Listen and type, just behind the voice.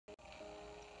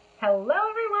Hello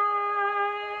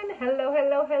everyone! Hello,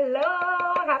 hello,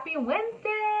 hello! Happy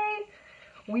Wednesday!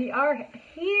 We are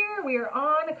here. We are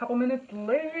on a couple minutes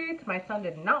late. My son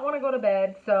did not want to go to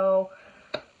bed, so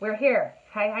we're here.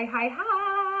 Hi, hi, hi,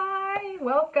 hi!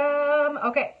 Welcome!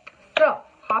 Okay, so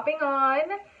hopping on.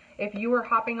 If you are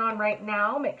hopping on right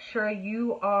now, make sure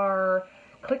you are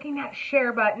clicking that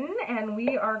share button, and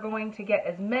we are going to get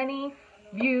as many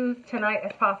views tonight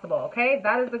as possible, okay?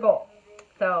 That is the goal.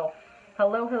 So,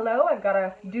 hello, hello. I've got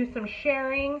to do some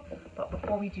sharing, but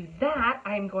before we do that,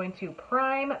 I'm going to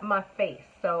prime my face.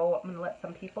 So, I'm going to let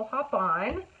some people hop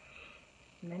on,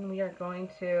 and then we are going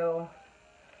to...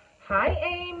 Hi,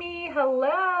 Amy.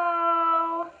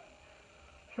 Hello.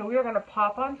 So, we are going to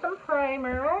pop on some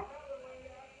primer.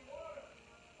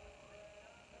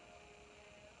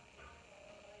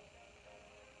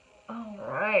 All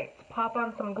right, pop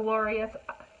on some glorious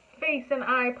face and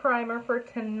eye primer for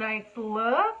tonight's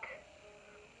look.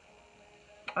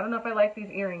 I don't know if I like these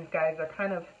earrings, guys. They're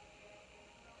kind of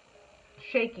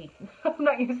shaky. I'm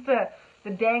not used to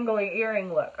the dangly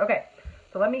earring look. Okay,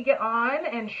 so let me get on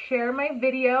and share my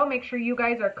video. Make sure you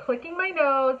guys are clicking my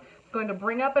nose. It's going to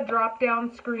bring up a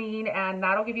drop-down screen, and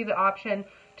that'll give you the option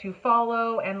to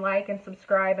follow and like and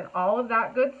subscribe and all of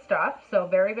that good stuff. So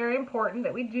very, very important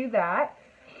that we do that.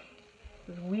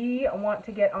 We want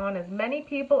to get on as many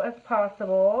people as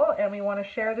possible, and we want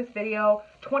to share this video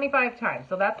 25 times.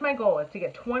 So that's my goal, is to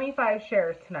get 25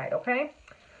 shares tonight, okay?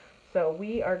 So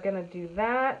we are going to do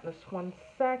that. Just 1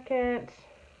 second.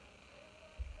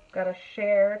 Got to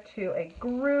share to a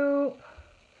group.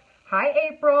 Hi,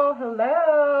 April.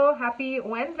 Hello. Happy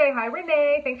Wednesday. Hi,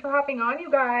 Renee. Thanks for hopping on,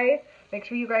 you guys. Make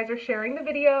sure you guys are sharing the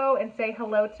video and say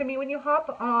hello to me when you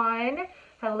hop on.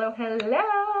 Hello,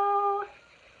 hello.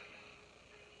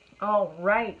 All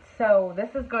right, so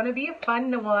this is going to be a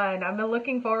fun one. I'm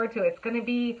looking forward to it. It's going to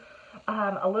be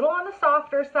a little on the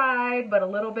softer side, but a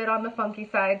little bit on the funky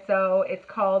side. So it's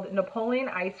called Napoleon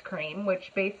ice cream,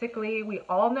 which basically we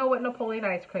all know what Napoleon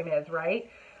ice cream is, right?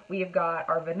 We've got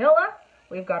our vanilla,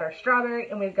 we've got our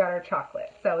strawberry, and we've got our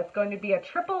chocolate. So it's going to be a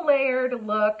triple layered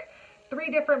look,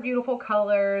 3 different beautiful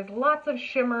colors, lots of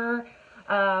shimmer,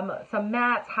 some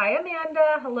mattes. Hi,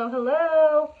 Amanda. Hello,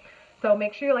 hello. So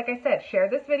make sure, like I said, share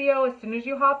this video as soon as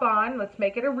you hop on. Let's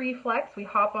make it a reflex. We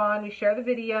hop on, we share the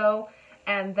video,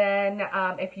 and then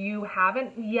if you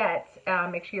haven't yet,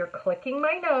 make sure you're clicking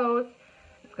my nose.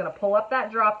 It's going to pull up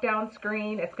that drop-down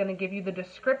screen. It's going to give you the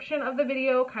description of the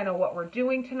video, kind of what we're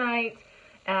doing tonight,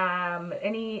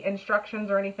 any instructions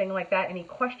or anything like that, any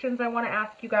questions I want to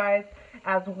ask you guys,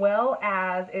 as well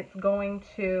as it's going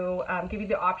to give you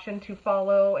the option to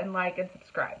follow and like and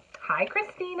subscribe. Hi,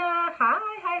 Christina. Hi,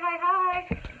 hi, hi,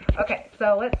 hi. Okay,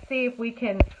 so let's see if we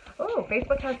can... Oh,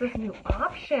 Facebook has this new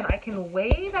option. I can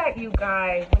wave at you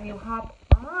guys when you hop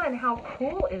on. How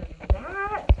cool is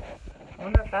that? I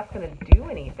wonder if that's going to do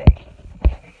anything.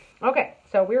 Okay,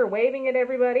 so we're waving at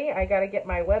everybody. I got to get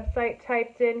my website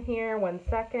typed in here. 1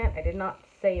 second. I did not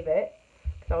save it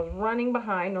because I was running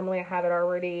behind. Normally I have it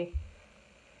already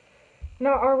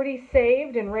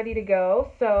saved and ready to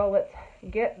go. So let's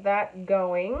get that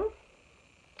going.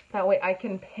 That way I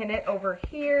can pin it over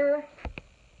here.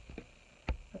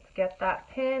 Let's get that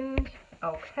pinned.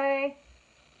 Okay.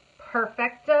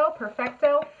 Perfecto,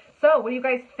 perfecto. So what do you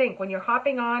guys think? When you're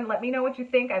hopping on, let me know what you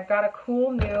think. I've got a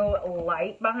cool new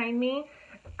light behind me.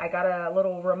 I got a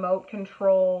little remote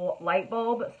control light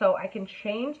bulb, so I can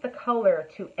change the color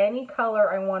to any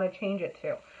color I want to change it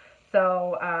to.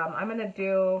 So I'm going to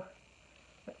do,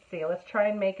 let's see, let's try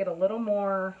and make it a little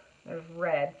more, there's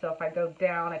red, so if I go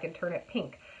down, I can turn it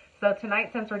pink. So tonight,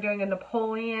 since we're doing a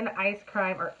Napoleon ice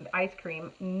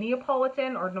cream,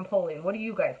 Neapolitan or Napoleon, what do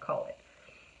you guys call it?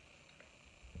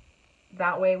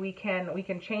 That way we can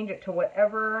change it to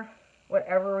whatever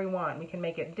we want. We can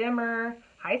make it dimmer.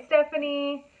 Hi,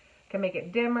 Stephanie. Can make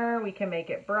it dimmer. We can make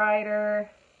it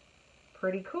brighter.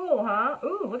 Pretty cool, huh?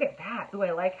 Ooh, look at that. Ooh,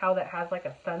 I like how that has like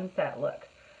a sunset look.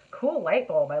 Cool light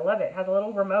bulb. I love it. It has a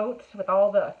little remote with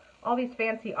all these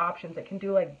fancy options. It can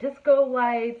do like disco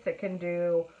lights. It can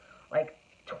do like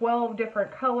 12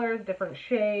 different colors, different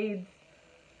shades.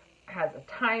 It has a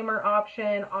timer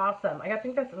option. Awesome. I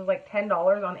think this is like $10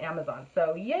 on Amazon.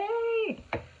 So yay!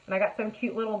 And I got some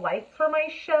cute little lights for my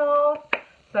shelf.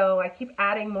 So I keep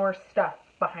adding more stuff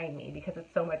behind me because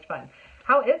it's so much fun.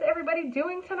 How is everybody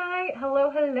doing tonight?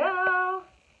 Hello, hello.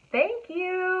 Thank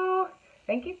you.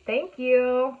 Thank you, thank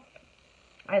you.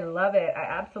 I love it. I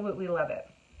absolutely love it.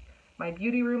 My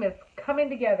beauty room is coming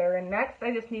together, and next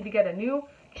I just need to get a new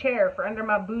chair for under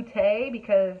my bootay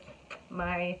because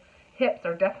my hips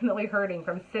are definitely hurting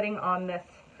from sitting on this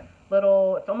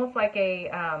little, it's almost like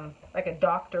a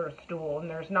doctor's stool, and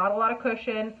there's not a lot of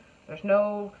cushion. There's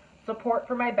no support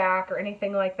for my back or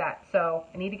anything like that. So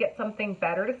I need to get something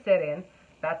better to sit in.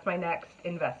 That's my next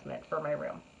investment for my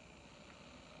room.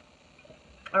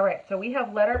 All right, so we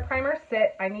have let our primer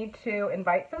sit. I need to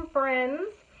invite some friends.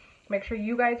 Make sure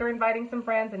you guys are inviting some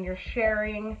friends and you're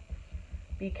sharing,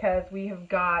 because we have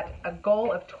got a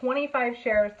goal of 25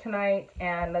 shares tonight,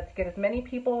 and let's get as many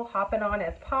people hopping on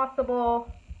as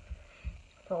possible.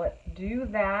 So let's do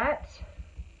that.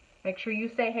 Make sure you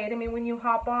say hey to me when you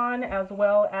hop on, as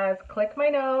well as click my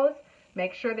nose.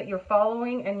 Make sure that you're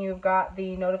following and you've got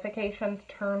the notifications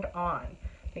turned on,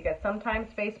 because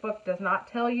sometimes Facebook does not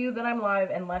tell you that I'm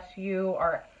live unless you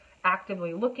are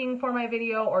actively looking for my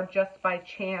video, or just by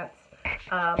chance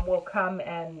will come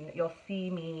and you'll see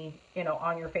me, you know,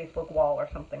 on your Facebook wall or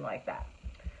something like that.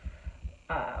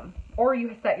 Or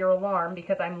you set your alarm,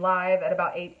 because I'm live at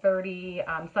about 8:30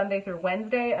 Sunday through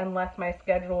Wednesday, unless my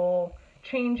schedule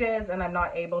changes and I'm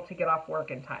not able to get off work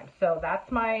in time. So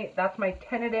that's my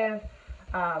tentative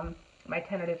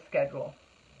schedule.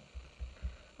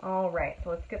 All right,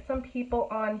 so let's get some people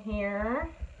on here.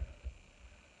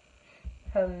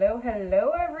 Hello,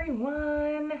 hello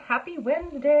everyone. Happy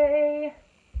Wednesday.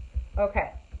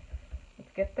 Okay,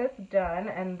 let's get this done,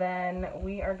 and then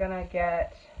we are gonna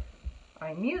get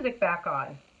my music back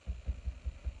on.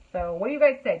 So what do you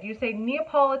guys say? Do you say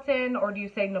Neapolitan or do you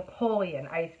say Napoleon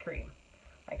ice cream?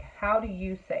 Like, how do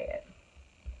you say it?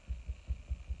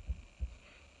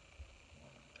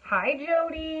 Hi,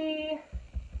 Jody.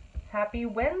 Happy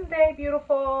Wednesday,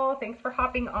 beautiful. Thanks for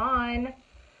hopping on.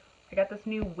 I got this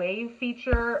new wave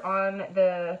feature on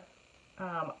the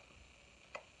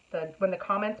when the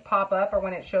comments pop up, or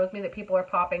when it shows me that people are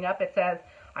popping up, it says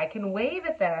I can wave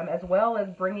at them as well as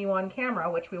bring you on camera,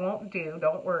 which we won't do.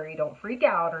 Don't worry, don't freak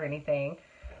out or anything.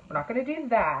 We're not going to do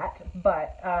that,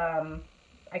 but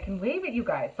I can wave at you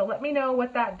guys. So let me know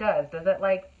what that does. Does it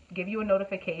like give you a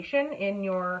notification in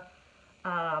your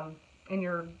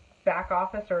back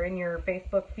office or in your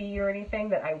Facebook feed or anything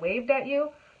that I waved at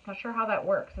you? Not sure how that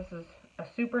works. This is a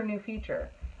super new feature.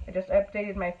 I just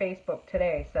updated my Facebook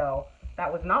today, so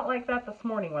that was not like that this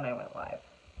morning when I went live.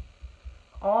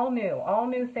 All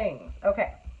new things.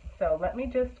 Okay, so let me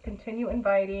just continue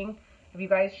inviting. If you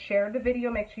guys shared the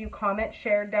video, make sure you comment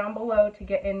share down below to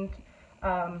get into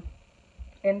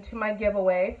my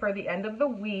giveaway for the end of the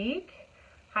week.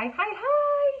 Hi, hi,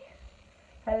 hi.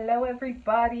 Hello,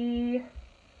 everybody.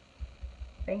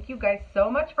 Thank you guys so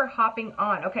much for hopping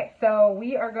on. Okay, so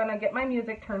we are going to get my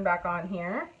music turned back on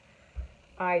here.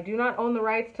 I do not own the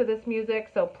rights to this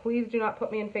music, so please do not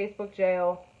put me in Facebook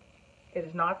jail. It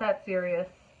is not that serious.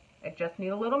 I just need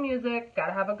a little music,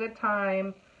 gotta have a good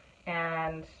time,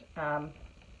 and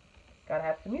gotta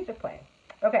have some music playing.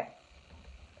 Okay,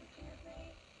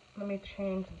 let me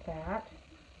change that.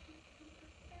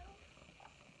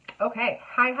 Okay,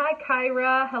 hi, hi,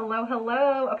 Kyra. Hello,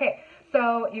 hello. Okay,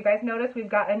 so you guys notice we've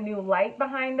got a new light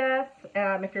behind us.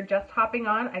 If you're just hopping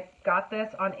on, I got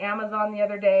this on Amazon the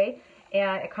other day,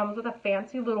 and it comes with a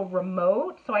fancy little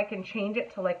remote, so I can change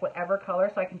it to like whatever color.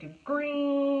 So I can do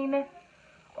green,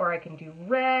 or I can do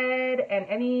red, and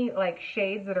any like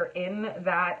shades that are in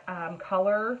that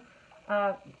color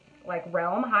like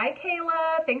realm. Hi,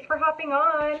 Kayla. Thanks for hopping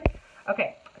on.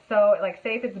 Okay, so like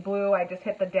say if it's blue, I just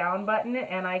hit the down button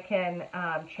and I can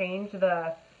change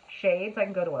the shades. I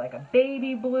can go to like a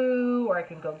baby blue, or I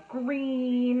can go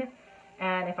green,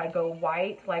 and if I go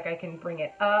white, like I can bring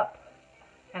it up,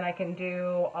 and I can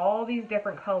do all these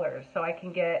different colors. So I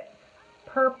can get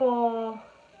purple.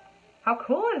 How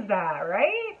cool is that,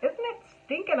 right? Isn't it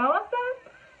stinking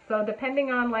awesome? So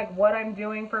depending on like what I'm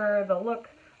doing for the look,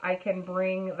 I can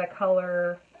bring the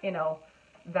color, you know,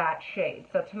 that shade.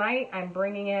 So tonight I'm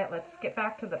bringing it, let's get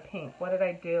back to the pink. What did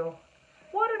I do?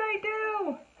 What did I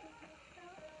do?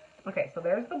 Okay, so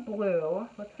there's the blue.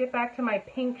 Let's get back to my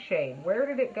pink shade. Where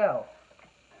did it go?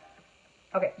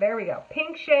 Okay, there we go.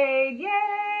 Pink shade.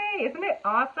 Yay! Isn't it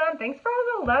awesome? Thanks for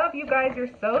all the love, you guys. You're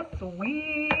so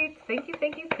sweet. Thank you,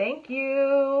 thank you, thank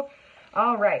you.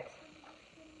 All right.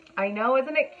 I know,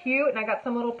 isn't it cute? And I got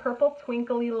some little purple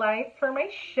twinkly lights for my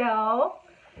shelf.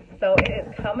 So it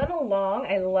is coming along.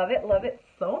 I love it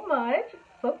so much.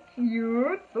 So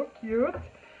cute, so cute.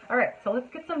 All right, so let's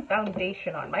get some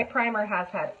foundation on. My primer has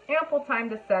had ample time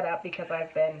to set up because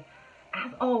I've been,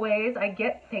 as always,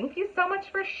 thank you so much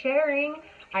for sharing.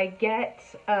 I get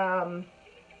on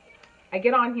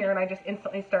here and I just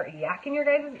instantly start yakking your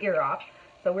guys' ear off.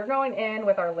 So we're going in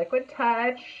with our Liquid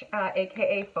Touch,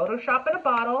 aka Photoshop in a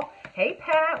bottle. Hey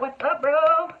Pat, what's up,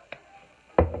 bro?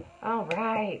 All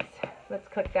right, let's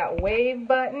click that wave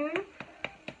button.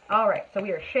 All right, so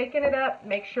we are shaking it up.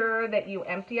 Make sure that you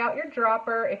empty out your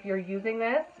dropper. If you're using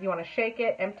this, you want to shake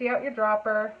it, empty out your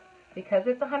dropper. Because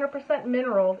it's 100%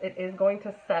 minerals, it is going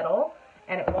to settle,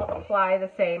 and it won't apply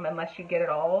the same unless you get it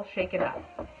all shaken up.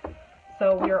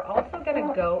 So we're also going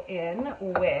to go in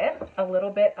with a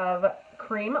little bit of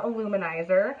cream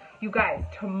illuminizer. You guys,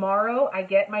 tomorrow I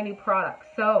get my new products.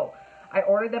 So I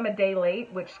ordered them a day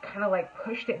late, which kind of like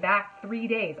pushed it back 3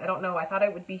 days. I don't know. I thought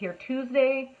it would be here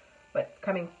Tuesday, but it's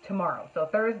coming tomorrow. So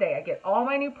Thursday, I get all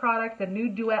my new products. The new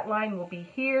Duet line will be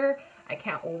here. I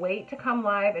can't wait to come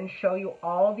live and show you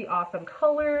all the awesome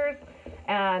colors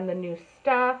and the new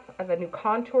stuff. The new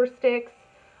contour sticks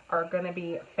are going to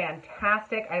be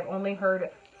fantastic. I've only heard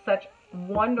such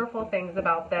wonderful things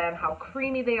about them, how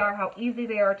creamy they are, how easy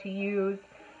they are to use.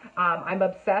 I'm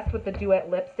obsessed with the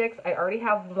Duet lipsticks. I already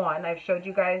have one. I've showed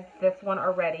you guys this one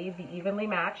already, the Evenly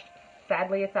Matched.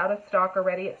 Sadly, it's out of stock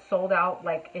already. It's sold out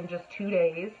like in just 2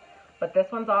 days. But this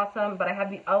one's awesome. But I have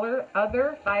the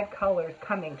other 5 colors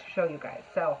coming to show you guys.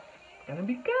 So it's going to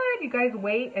be good. You guys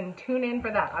wait and tune in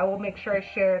for that. I will make sure I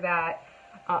share that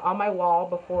on my wall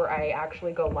before I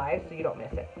actually go live so you don't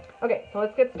miss it. Okay, so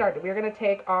let's get started. We're going to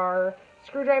take our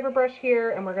screwdriver brush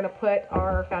here and we're going to put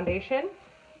our foundation,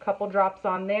 a couple drops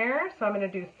on there. So I'm going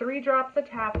to do 3 drops of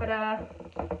taffeta,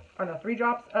 or no, 3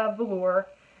 drops of velour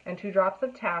and 2 drops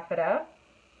of taffeta.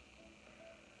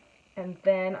 And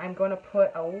then I'm going to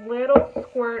put a little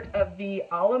squirt of the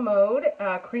a la mode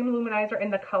cream luminizer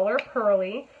in the color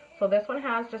Pearly. So this one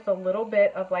has just a little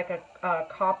bit of like a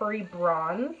coppery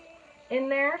bronze in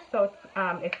there. So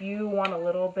if you want a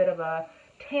little bit of a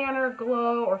tanner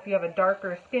glow, or if you have a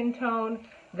darker skin tone,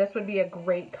 this would be a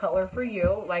great color for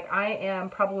you. Like I am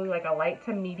probably like a light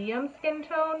to medium skin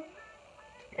tone,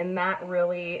 and that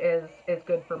really is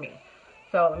good for me.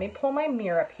 So let me pull my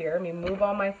mirror up here. Let me move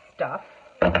all my stuff.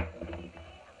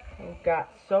 We've got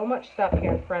so much stuff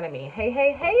here in front of me. Hey,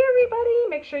 hey, hey, everybody.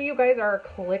 Make sure you guys are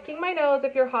clicking my nose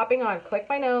if you're hopping on. Click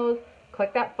my nose.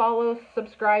 Click that follow,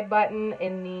 subscribe button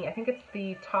in the, I think it's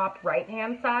the top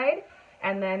right-hand side.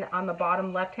 And then on the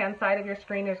bottom left-hand side of your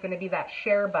screen, there's going to be that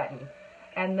share button.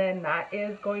 And then that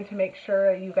is going to make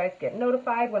sure you guys get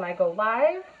notified when I go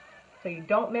live, so you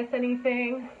don't miss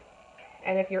anything.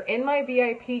 And if you're in my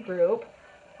VIP group,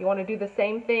 you want to do the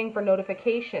same thing for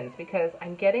notifications, because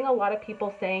I'm getting a lot of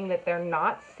people saying that they're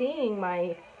not seeing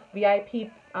my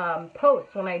VIP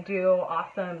posts when I do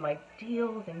awesome like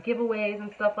deals and giveaways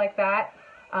and stuff like that,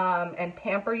 and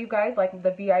pamper you guys like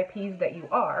the VIPs that you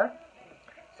are.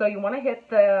 So you want to hit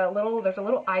the little, there's a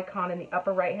little icon in the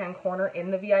upper right hand corner in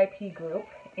the VIP group,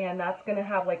 and that's going to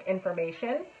have like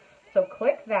information. So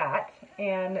click that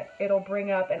and it'll bring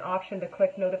up an option to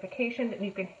click notifications, and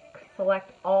you can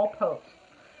select all posts.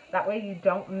 That way you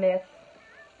don't miss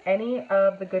any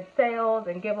of the good sales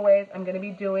and giveaways. I'm going to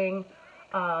be doing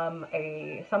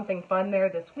something fun there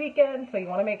this weekend, so you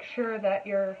want to make sure that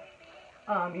you're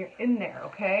in there,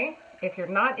 okay? If you're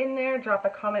not in there, drop a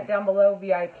comment down below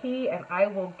VIP, and I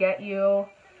will get you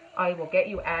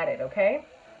added, okay?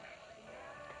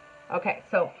 Okay,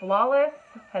 so Flawless,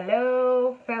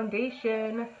 hello,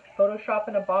 foundation, Photoshop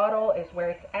in a bottle is where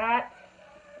it's at.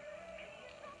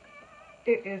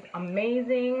 It is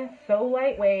amazing, so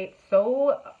lightweight,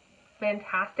 so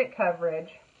fantastic coverage.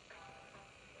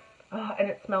 Oh, and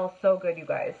it smells so good, you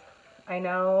guys. I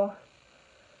know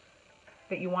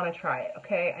that you want to try it,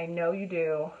 okay? I know you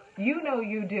do. You know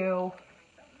you do.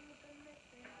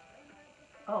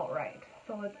 All right,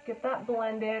 so let's get that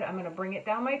blended. I'm going to bring it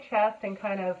down my chest and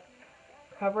kind of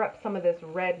cover up some of this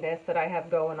redness that I have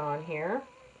going on here.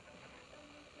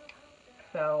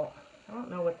 So I don't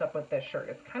know what's up with this shirt.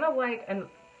 It's kind of like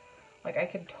I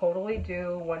could totally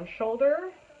do one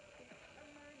shoulder.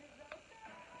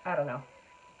 I don't know.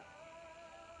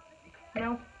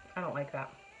 No, I don't like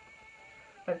that.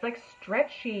 But it's like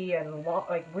stretchy and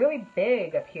like really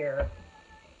big up here.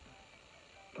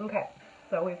 Okay,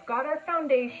 so we've got our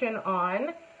foundation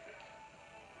on.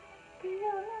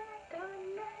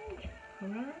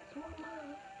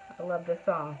 I love this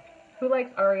song. Who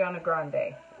likes Ariana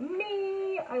Grande?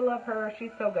 Me! I love her.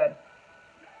 She's so good.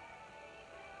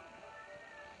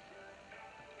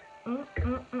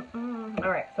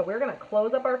 Alright, so we're going to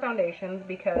close up our foundations,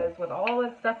 because with all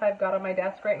the stuff I've got on my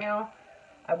desk right now,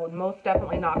 I would most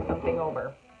definitely knock something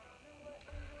over.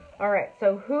 Alright,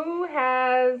 so who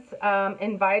has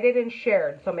invited and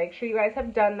shared? So make sure you guys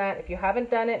have done that. If you haven't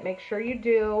done it, make sure you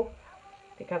do,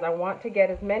 because I want to get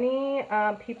as many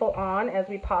people on as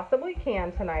we possibly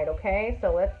can tonight, okay?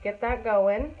 So let's get that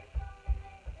going.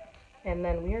 And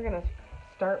then we are going to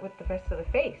start with the rest of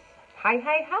the face. Hi,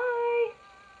 hi, hi!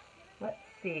 Let's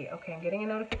see. Okay, I'm getting a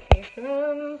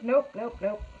notification. Nope, nope,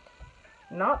 nope.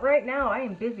 Not right now. I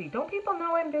am busy. Don't people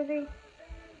know I'm busy?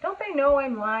 Don't they know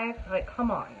I'm live? Like, come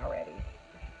on already.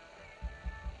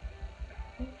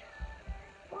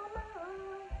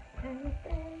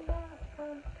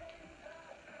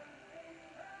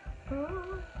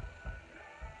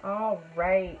 All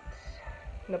right.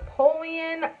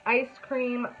 Napoleon ice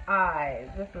cream eyes.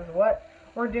 This is what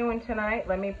we're doing tonight.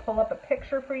 Let me pull up a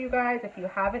picture for you guys if you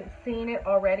haven't seen it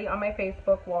already on my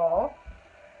Facebook wall.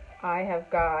 I have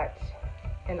got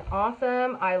an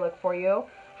awesome eye look for you.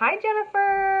 Hi,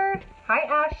 Jennifer. Hi,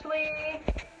 Ashley.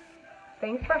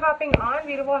 Thanks for hopping on,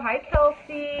 beautiful. Hi,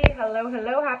 Kelsey. Hello,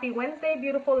 hello. Happy Wednesday,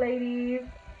 beautiful ladies.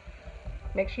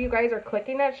 Make sure you guys are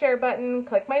clicking that share button.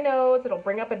 Click my nose. It'll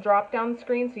bring up a drop-down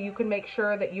screen so you can make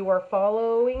sure that you are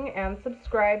following and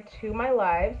subscribed to my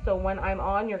live. So when I'm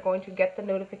on, you're going to get the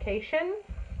notification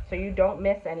so you don't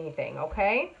miss anything,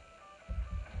 okay?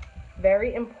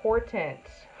 Very important.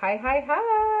 Hi, hi,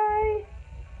 hi.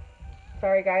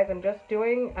 Sorry, guys.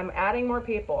 I'm adding more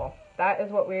people. That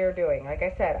is what we are doing. Like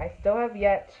I said, I still have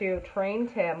yet to train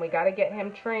Tim. We got to get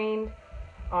him trained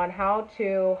on how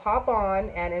to hop on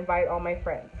and invite all my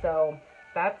friends. So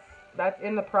that's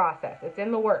in the process. It's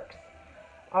in the works.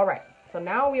 All right. So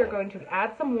now we are going to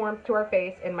add some warmth to our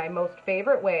face in my most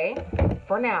favorite way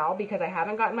for now, because I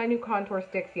haven't gotten my new contour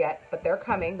sticks yet, but they're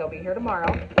coming. They'll be here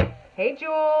tomorrow. Hey,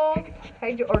 Jules.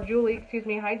 Hi, or Julie, excuse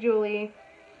me. Hi, Julie.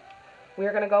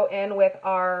 We're going to go in with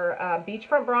our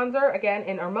beachfront bronzer, again,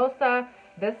 in Hermosa.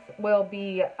 This will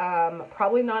be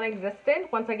probably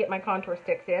non-existent once I get my contour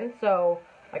sticks in. So,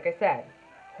 like I said,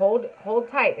 hold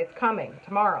tight. It's coming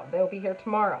tomorrow. They'll be here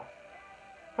tomorrow.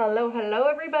 Hello, hello,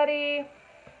 everybody.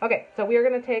 Okay, so we are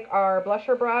going to take our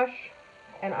blusher brush,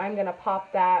 and I'm going to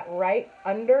pop that right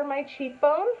under my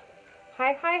cheekbone.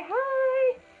 Hi, hi,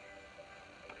 hi.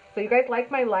 So you guys like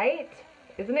my light?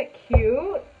 Isn't it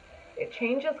cute? It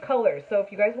changes colors. So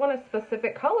if you guys want a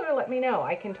specific color, let me know.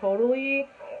 I can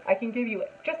give you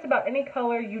just about any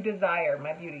color you desire,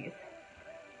 my beauties.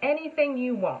 Anything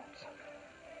you want.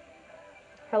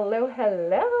 Hello,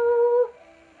 hello.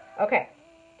 Okay.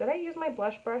 Did I use my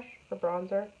blush brush for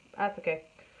bronzer? That's okay.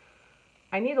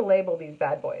 I need to label these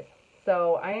bad boys.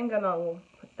 So I am going to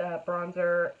put the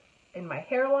bronzer in my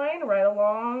hairline right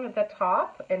along the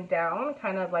top and down,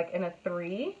 kind of like in a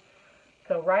 3.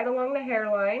 So right along the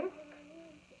hairline.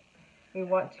 We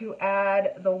want to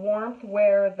add the warmth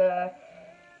where the...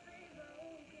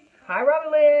 Hi,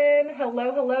 Robin.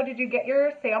 Hello, hello. Did you get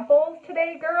your samples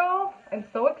today, girl? I'm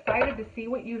so excited to see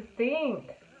what you think.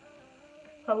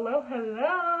 Hello,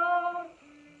 hello.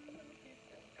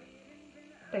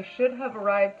 They should have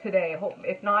arrived today.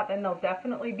 If not, then they'll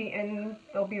definitely be in.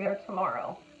 They'll be there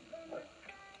tomorrow.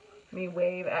 Let me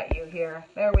wave at you here.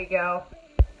 There we go.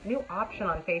 New option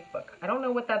on Facebook. I don't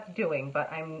know what that's doing, but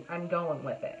I'm going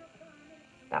with it.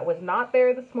 That was not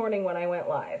there this morning when I went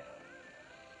live.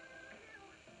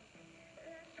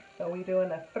 So we doing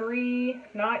a 3?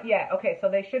 Not yet. Okay, so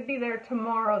they should be there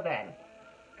tomorrow then.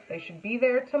 They should be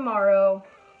there tomorrow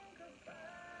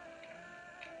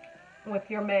with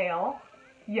your mail.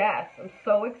 Yes, I'm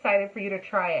so excited for you to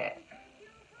try it.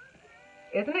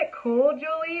 Isn't it cool,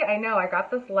 Julie? I know, I got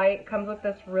this light. It comes with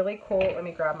this really cool, let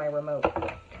me grab my remote.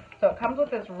 So it comes with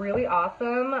this really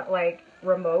awesome, like,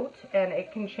 remote, and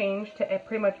it can change to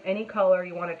pretty much any color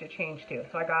you want it to change to.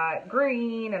 So I got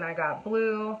green, and I got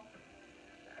blue.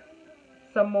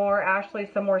 Some more, Ashley,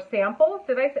 some more samples.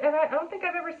 I don't think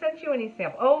I've ever sent you any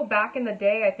samples. Oh, back in the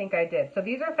day, I think I did. So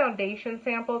these are foundation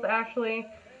samples, Ashley,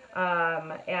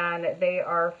 and they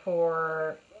are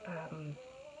for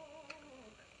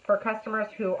customers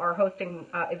who are hosting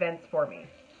events for me.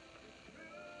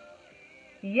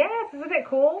 Yes, isn't it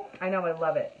cool? I know, I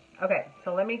love it. Okay,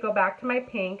 so let me go back to my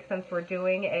pink since we're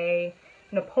doing a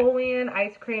Napoleon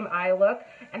ice cream eye look.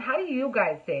 And how do you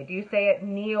guys say it? Do you say it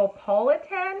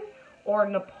Neapolitan or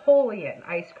Napoleon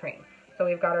ice cream? So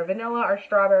we've got our vanilla, our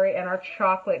strawberry, and our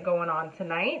chocolate going on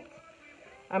tonight.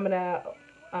 I'm going to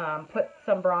put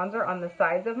some bronzer on the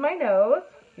sides of my nose.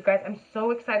 You guys, I'm so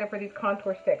excited for these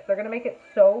contour sticks. They're going to make it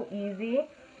so easy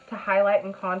to highlight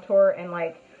and contour and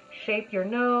like shape your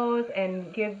nose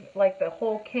and give like the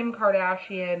whole Kim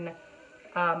Kardashian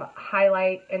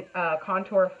highlight and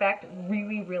contour effect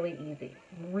really, really easy.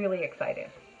 Really excited.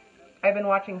 I've been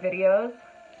watching videos.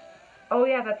 Oh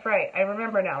yeah, that's right. I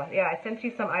remember now. Yeah, I sent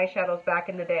you some eyeshadows back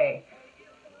in the day.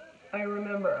 I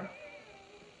remember.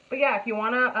 But yeah, if you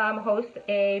want to host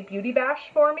a beauty bash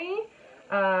for me,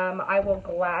 I will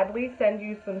gladly send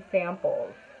you some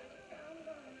samples.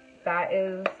 That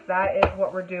is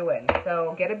what we're doing.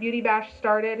 So get a beauty bash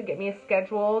started. Get me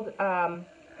scheduled.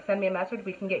 Send me a message.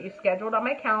 We can get you scheduled on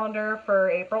my calendar for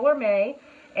April or May.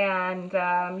 And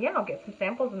yeah, I'll get some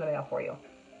samples in the mail for you.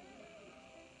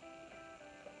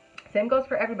 Same goes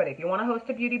for everybody. If you want to host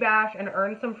a beauty bash and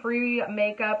earn some free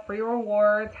makeup, free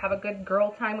rewards, have a good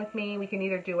girl time with me, we can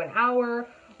either do an hour,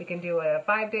 we can do a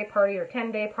 5-day party or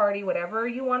 10-day party, whatever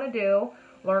you want to do.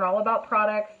 Learn all about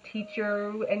products, teach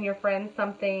you and your friends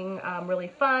something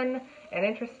really fun and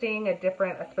interesting,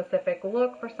 a specific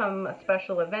look for some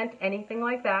special event, anything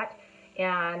like that.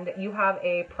 And you have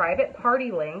a private party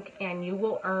link and you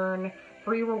will earn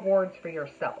free rewards for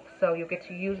yourself. So you'll get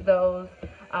to use those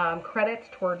credits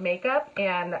toward makeup,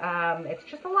 and it's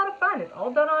just a lot of fun. It's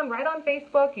all done right on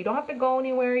Facebook. You don't have to go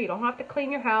anywhere. You don't have to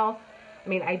clean your house. I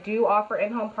mean, I do offer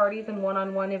in-home parties and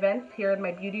one-on-one events here in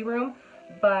my beauty room,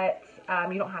 but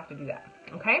you don't have to do that,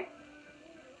 okay?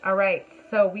 All right,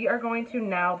 so we are going to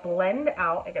now blend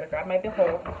out. I gotta grab my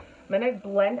Behold. I'm gonna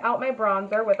blend out my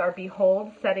bronzer with our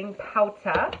Behold Setting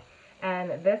Powder,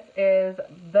 and this is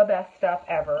the best stuff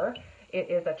ever. It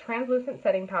is a translucent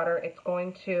setting powder. It's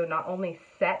going to not only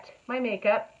set my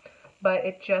makeup, but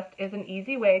it just is an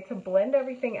easy way to blend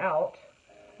everything out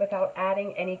without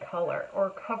adding any color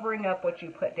or covering up what you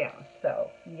put down. So,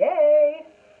 yay!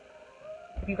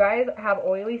 If you guys have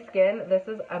oily skin, this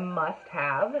is a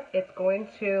must-have. It's going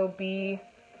to be...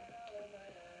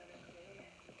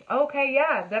 Okay,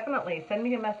 yeah, definitely. Send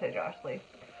me a message, Ashley.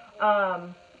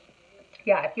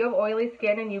 Yeah, if you have oily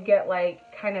skin and you get like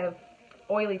kind of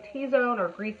oily T-zone or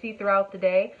greasy throughout the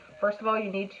day, first of all, you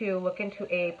need to look into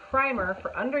a primer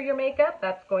for under your makeup.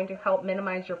 That's going to help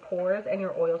minimize your pores and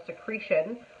your oil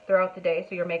secretion throughout the day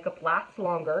so your makeup lasts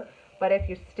longer. But if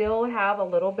you still have a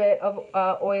little bit of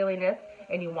oiliness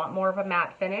and you want more of a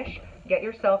matte finish, get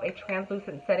yourself a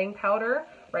translucent setting powder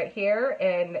right here.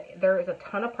 And there is a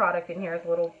ton of product in here. It's a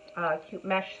little cute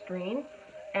mesh screen.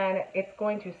 And it's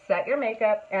going to set your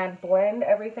makeup and blend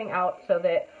everything out so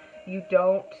that you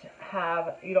don't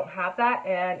have that,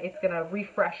 and it's going to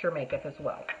refresh your makeup as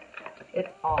well. It's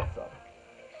awesome.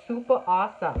 Super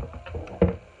awesome.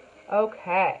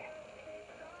 Okay.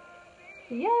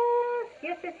 Yes,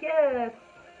 yes, yes, yes.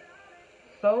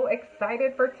 So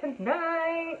excited for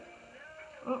tonight.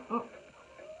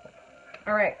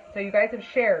 All right, so you guys have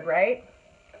shared, right?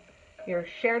 You've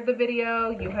shared the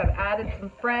video. You have added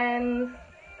some friends.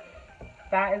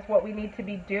 That is what we need to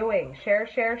be doing. Share,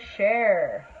 share,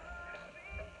 share.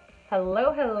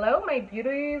 Hello, hello, my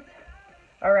beauties.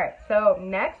 All right, so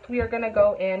next we are going to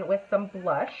go in with some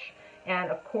blush.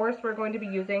 And of course, we're going to be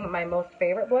using my most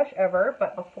favorite blush ever.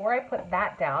 But before I put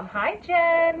that down, hi,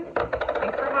 Jen.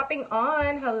 Thanks for hopping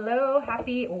on. Hello,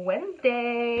 happy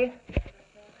Wednesday.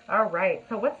 All right,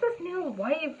 so what's this new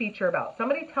wave feature about?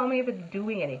 Somebody tell me if it's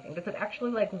doing anything. Does it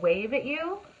actually like wave at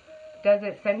you? Does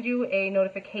it send you a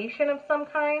notification of some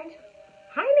kind?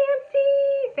 Hi,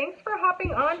 Nancy. Thanks for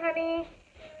hopping on, honey.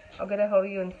 I'll get a hold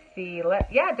of you and see.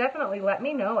 Yeah, definitely let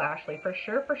me know, Ashley. For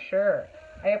sure, for sure.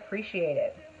 I appreciate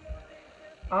it.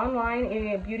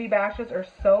 Online beauty bashes are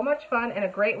so much fun and a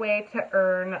great way to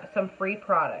earn some free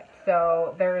products.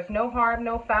 So there's no harm,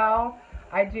 no foul.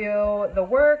 I do the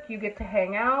work. You get to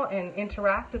hang out and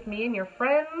interact with me and your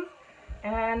friends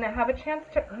and have a chance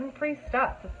to earn free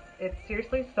stuff. It's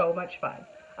seriously so much fun.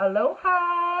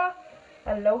 Aloha.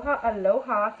 Aloha,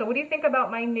 aloha. So what do you think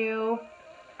about my new...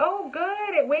 Oh,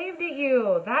 good. It waved at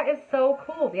you. That is so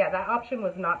cool. Yeah, that option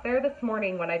was not there this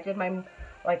morning when I did my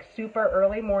like super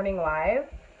early morning live.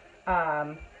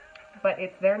 But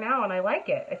it's there now and I like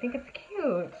it. I think it's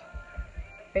cute.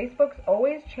 Facebook's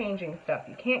always changing stuff.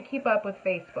 You can't keep up with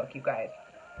Facebook, you guys.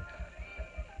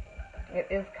 It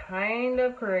is kind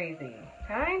of crazy.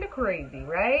 Kind of crazy,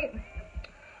 right?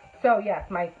 So yes,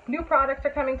 my new products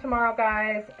are coming tomorrow,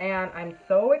 guys, and I'm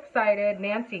so excited.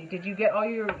 Nancy, did you get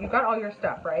you got all your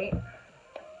stuff, right?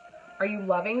 Are you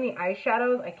loving the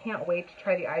eyeshadows? I can't wait to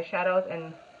try the eyeshadows,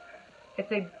 and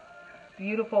it's a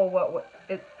beautiful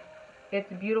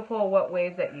it's beautiful what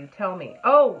waves at you. Tell me.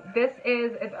 Oh,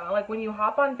 it's like when you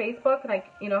hop on Facebook, like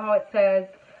you know how it says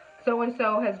so and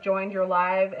so has joined your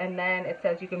live, and then it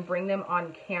says you can bring them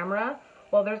on camera.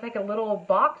 Well, there's like a little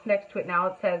box next to it now.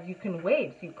 It says you can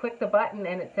wave. So you click the button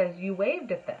and it says you waved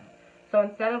at them. So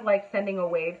instead of like sending a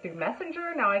wave through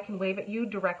Messenger, now I can wave at you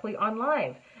directly on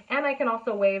live. And I can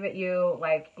also wave at you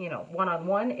like, you know,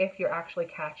 one-on-one if you're actually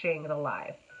catching the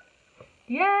live.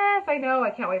 Yes, I know. I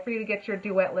can't wait for you to get your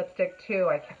duet lipstick too.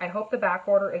 I hope the back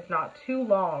order is not too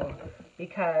long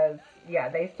because, yeah,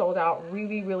 they sold out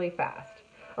really, really fast.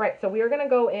 All right, so we are going to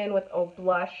go in with a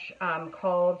blush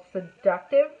called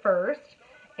Seductive first.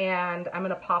 And I'm going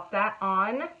to pop that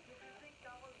on.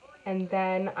 And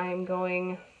then I'm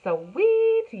going,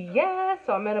 sweet, yes.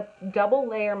 So I'm going to double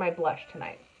layer my blush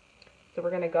tonight. So we're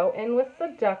going to go in with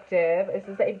Seductive. This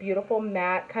is a beautiful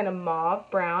matte kind of mauve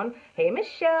brown. Hey,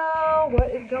 Michelle.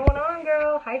 What is going on,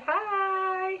 girl? Hi,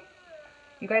 hi.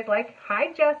 You guys like?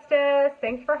 Hi, Justice.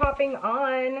 Thanks for hopping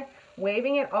on.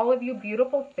 Waving at all of you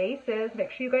beautiful faces.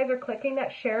 Make sure you guys are clicking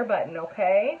that share button,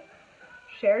 okay?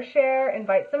 Share, share.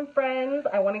 Invite some friends.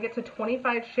 I want to get to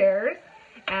 25 shares.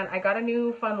 And I got a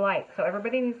new fun light. So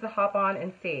everybody needs to hop on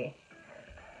and see.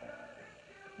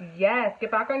 Yes,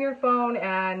 get back on your phone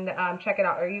and check it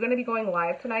out. Are you going to be going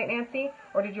live tonight, Nancy?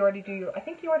 Or did you already do your... I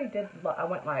think you already did... I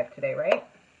went live today, right?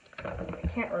 I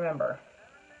can't remember.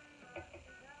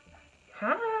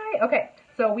 Hi. Okay,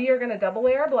 so we are going to double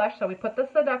layer our blush. So we put the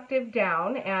Seductive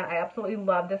down, and I absolutely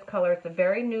love this color. It's a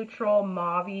very neutral,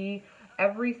 mauve-y,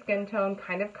 every skin tone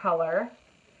kind of color.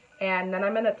 And then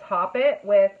I'm going to top it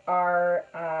with our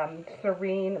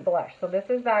Serene blush. So this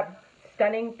is that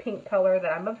stunning pink color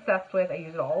that I'm obsessed with. I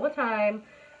use it all the time.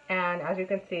 And as you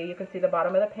can see the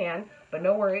bottom of the pan. But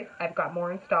no worries, I've got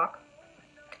more in stock.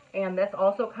 And this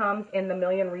also comes in the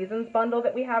Million Reasons bundle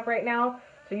that we have right now.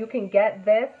 So you can get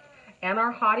this and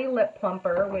our Hottie Lip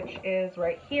Plumper, which is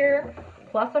right here,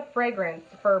 plus a fragrance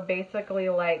for basically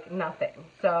like nothing.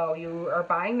 So you are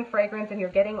buying the fragrance and you're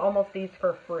getting almost these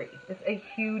for free. It's a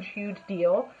huge, huge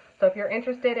deal. So if you're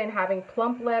interested in having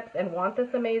plump lips and want this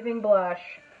amazing blush,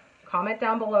 comment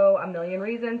down below a million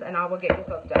reasons and I will get you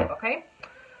hooked up, okay?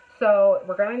 So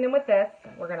we're going in with this.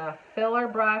 We're going to fill our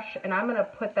brush and I'm going to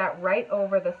put that right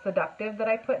over the Seductive that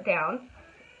I put down.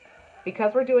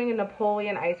 Because we're doing a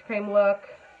Napoleon ice cream look,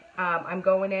 I'm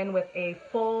going in with a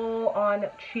full-on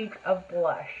cheek of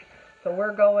blush. So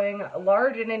we're going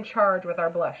large and in charge with our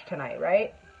blush tonight,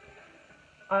 right?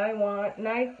 I want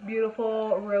nice,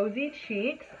 beautiful, rosy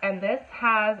cheeks, and this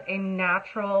has a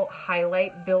natural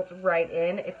highlight built right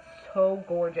in. It's so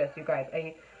gorgeous, you guys.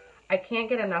 I can't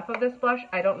get enough of this blush.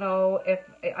 I don't know if,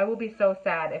 I will be so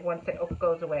sad if once it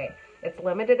goes away. It's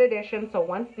limited edition, so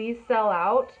once these sell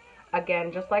out,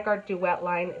 again, just like our Duet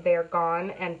line, they're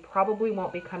gone and probably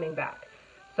won't be coming back.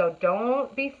 So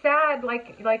don't be sad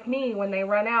like me when they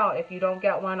run out if you don't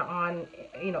get one on,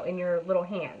 you know, in your little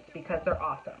hands, because they're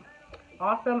awesome.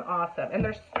 Awesome, awesome. And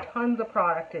there's tons of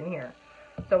product in here.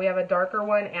 So we have a darker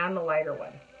one and the lighter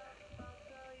one.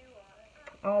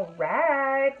 All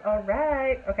right, all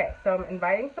right. Okay, so I'm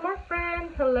inviting some more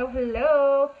friends. Hello,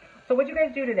 hello. So what'd you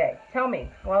guys do today? Tell me.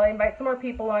 While I invite some more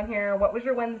people on here, what was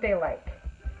your Wednesday like?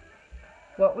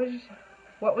 What was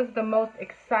the most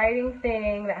exciting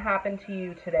thing that happened to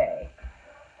you today?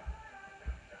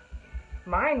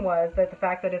 Mine was the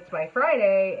fact that it's my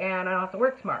Friday and I don't have to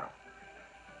work tomorrow.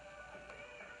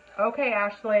 Okay,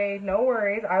 Ashley, no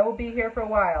worries. I will be here for a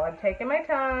while. I'm taking my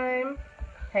time,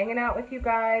 hanging out with you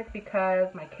guys because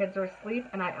my kids are asleep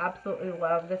and I absolutely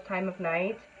love this time of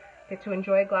night. Get to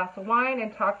enjoy a glass of wine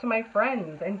and talk to my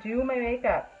friends and do my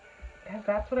makeup because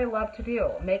that's what I love to do.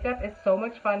 Makeup is so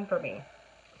much fun for me.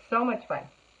 So much fun.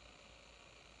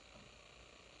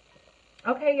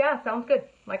 Okay, yeah, sounds good.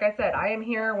 Like I said, I am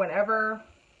here whenever.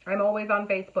 I'm always on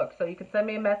Facebook, so you can send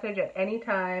me a message at any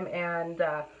time and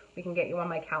we can get you on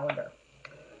my calendar.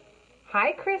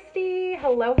 Hi, Christy.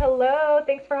 Hello, hello.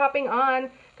 Thanks for hopping on.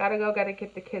 Gotta go, gotta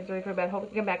get the kids ready for bed. Hope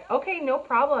you come back. Okay, no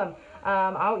problem.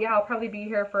 I'll probably be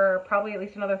here for probably at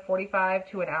least another 45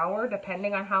 to an hour,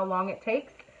 depending on how long it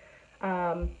takes.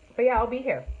 But yeah, I'll be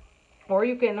here. Or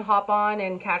you can hop on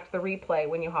and catch the replay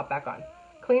when you hop back on.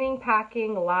 Cleaning,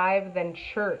 packing, live, then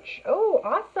church. Oh,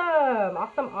 awesome.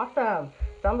 Awesome, awesome.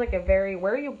 Sounds like a very...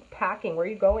 Where are you packing? Where are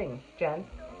you going, Jen?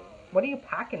 What are you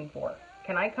packing for?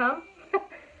 Can I come? I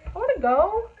want to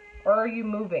go. Or are you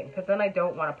moving? Because then I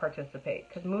don't want to participate.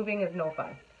 Because moving is no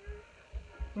fun.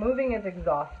 Moving is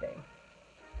exhausting.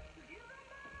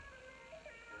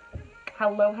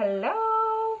 Hello,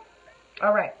 hello.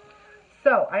 All right.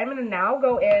 So I'm going to now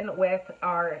go in with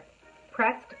our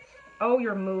pressed, oh,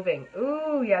 you're moving.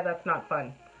 Ooh, yeah, that's not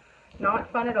fun.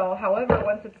 Not fun at all. However,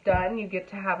 once it's done, you get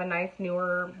to have a nice,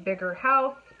 newer, bigger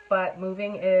house, but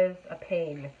moving is a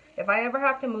pain. If I ever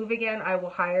have to move again, I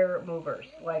will hire movers.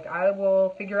 Like, I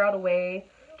will figure out a way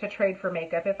to trade for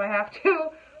makeup if I have to,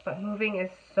 but moving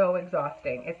is so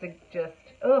exhausting. It's just,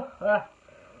 ugh.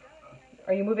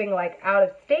 Are you moving, like, out of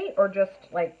state or just,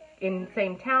 like, in the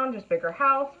same town, just bigger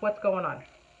house? What's going on?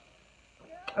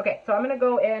 Okay, so I'm going to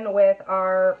go in with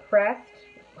our pressed.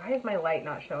 Why is my light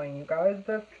not showing you guys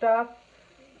this stuff?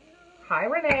 Hi,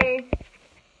 Renee.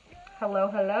 Hello,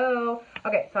 hello.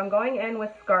 Okay, so I'm going in with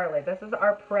Scarlet. This is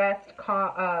our pressed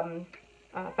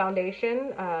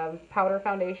foundation, powder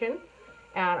foundation.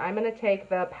 And I'm going to take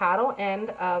the paddle end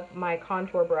of my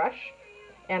contour brush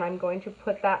and I'm going to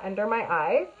put that under my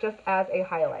eyes just as a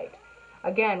highlight.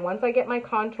 Again, once I get my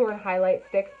contour and highlight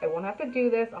sticks, I won't have to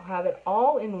do this. I'll have it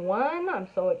all in one. I'm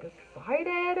so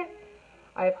excited.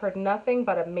 I've heard nothing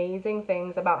but amazing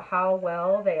things about how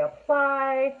well they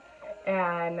apply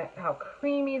and how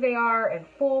creamy they are and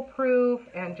foolproof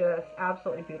and just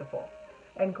absolutely beautiful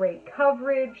and great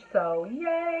coverage. So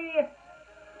yay!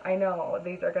 I know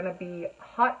these are going to be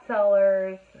hot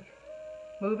sellers.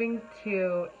 Moving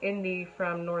to Indy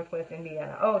from Northwest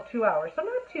Indiana. Oh, 2 hours, so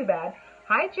not too bad.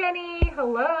 Hi Jenny,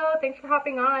 hello, thanks for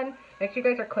hopping on. Make sure you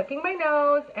guys are clicking my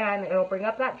nose and it'll bring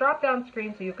up that drop down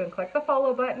screen so you can click the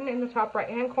follow button in the top right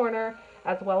hand corner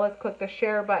as well as click the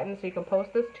share button so you can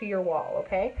post this to your wall,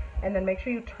 okay? And then make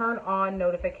sure you turn on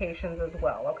notifications as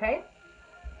well, okay?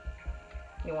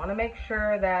 You want to make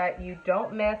sure that you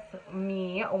don't miss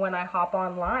me when I hop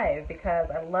on live because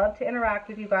I love to interact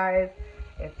with you guys.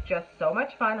 It's just so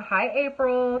much fun. Hi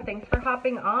April, thanks for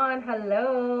hopping on.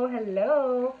 Hello,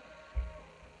 hello.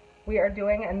 We are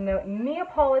doing a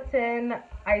Neapolitan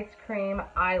ice cream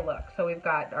eye look. So we've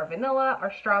got our vanilla,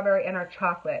 our strawberry, and our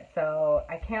chocolate. So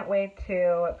I can't wait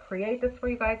to create this for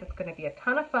you guys. It's going to be a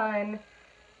ton of fun.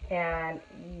 And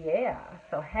yeah,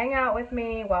 so hang out with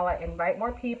me while I invite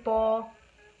more people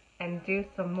and do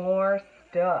some more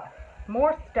stuff.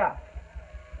 More stuff.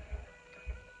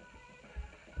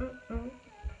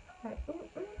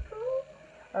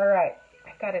 All right,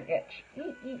 I got an itch.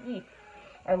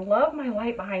 I love my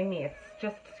light behind me. It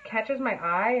just catches my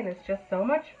eye and it's just so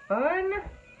much fun.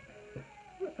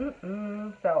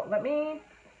 So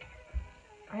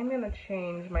I'm going to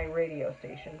change my radio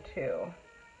station too.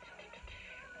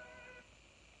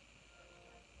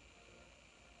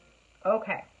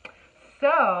 Okay,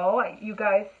 so you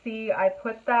guys see I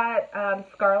put that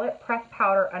Scarlet pressed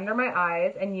powder under my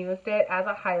eyes and used it as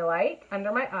a highlight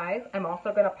under my eyes. I'm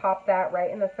also going to pop that right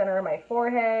in the center of my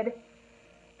forehead,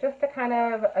 just to kind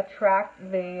of attract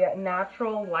the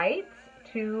natural light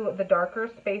to the darker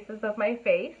spaces of my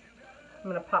face.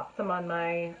 I'm going to pop some on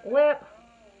my lip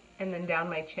and then down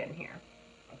my chin here.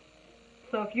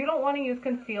 So if you don't want to use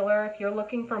concealer, if you're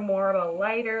looking for more of a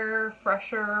lighter,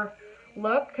 fresher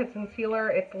look, because concealer,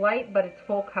 it's light but it's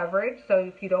full coverage, so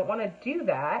if you don't want to do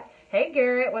that, hey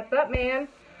Garrett, what's up man?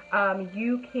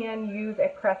 You can use a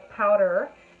pressed powder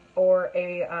or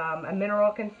a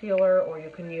mineral concealer, or you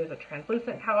can use a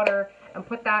translucent powder and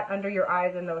put that under your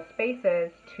eyes in those spaces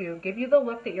to give you the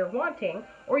look that you're wanting.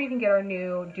 Or you can get our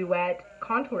new Duet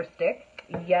contour stick.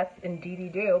 Yes, indeedy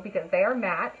do, because they are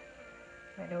matte.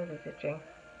 My nose is itching.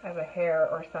 I have a hair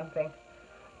or something.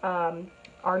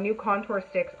 Our new contour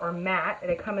sticks are matte.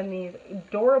 They come in these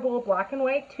adorable black and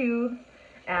white tubes,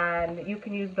 and you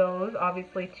can use those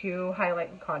obviously to highlight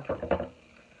and contour.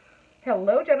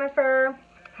 Hello Jennifer.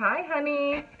 Hi,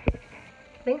 honey.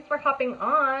 Thanks for hopping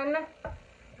on.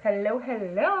 Hello,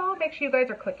 hello. Make sure you guys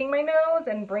are clicking my nose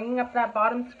and bringing up that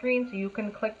bottom screen so you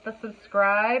can click the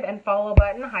subscribe and follow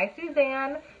button. Hi,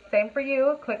 Suzanne. Same for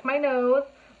you. Click my nose,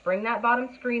 bring that bottom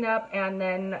screen up, and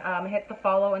then hit the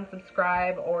follow and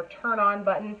subscribe or turn on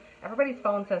button. Everybody's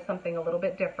phone says something a little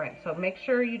bit different, so make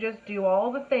sure you just do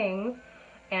all the things,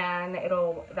 and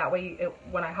that way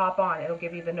when I hop on, it'll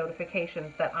give you the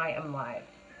notifications that I am live.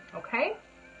 Okay?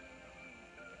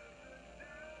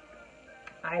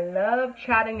 I love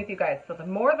chatting with you guys, so the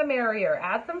more the merrier.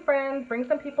 Add some friends, bring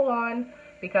some people on,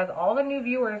 because all the new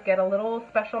viewers get a little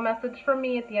special message from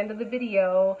me at the end of the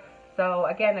video. So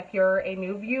again, if you're a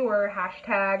new viewer,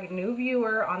 hashtag new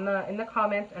viewer in the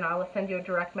comments, and I will send you a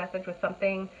direct message with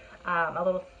something, a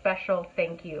little special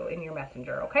thank you in your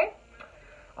messenger, okay?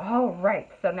 All right,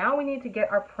 so now we need to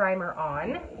get our primer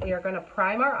on. We are going to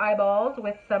prime our eyeballs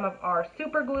with some of our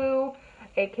super glue,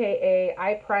 aka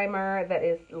eye primer that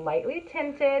is lightly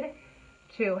tinted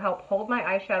to help hold my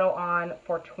eyeshadow on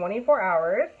for 24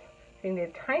 hours. So you need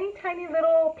a tiny, tiny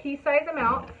little pea-size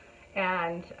amount,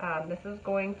 and this is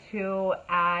going to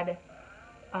add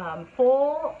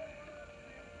full.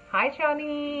 Hi,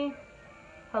 Johnny.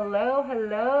 Hello,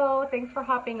 hello. Thanks for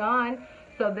hopping on.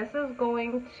 So this is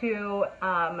going to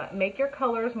make your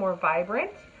colors more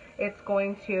vibrant. It's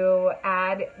going to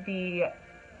add the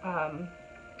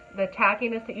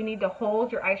tackiness that you need to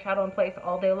hold your eyeshadow in place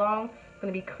all day long. It's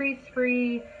going to be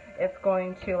crease-free. It's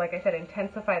going to, like I said,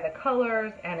 intensify the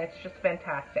colors, and it's just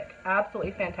fantastic.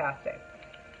 Absolutely fantastic.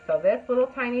 So this little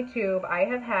tiny tube I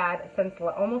have had since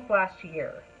almost last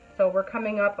year. So we're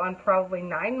coming up on probably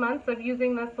 9 months of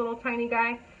using this little tiny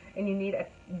guy, and you need a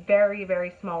very,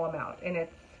 very small amount. And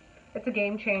it's a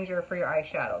game changer for your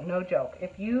eyeshadow, no joke.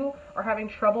 If you are having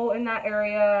trouble in that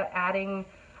area adding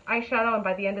eyeshadow, and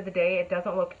by the end of the day it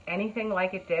doesn't look anything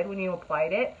like it did when you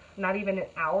applied it, not even an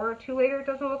hour or two later it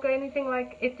doesn't look anything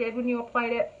like it did when you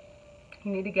applied it,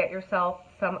 you need to get yourself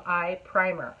some eye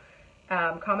primer.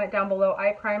 Comment down below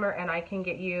eye primer and I can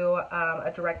get you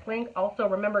a direct link. Also,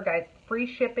 remember guys,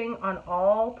 free shipping on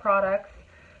all products.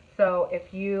 So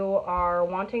if you are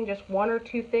wanting just 1 or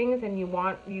 2 things and you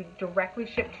want you directly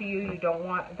shipped to you, you don't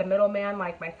want the middleman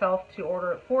like myself to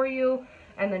order it for you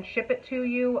and then ship it to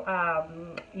you,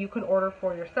 you can order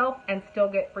for yourself and still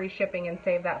get free shipping and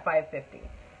save that $5.50.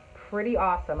 Pretty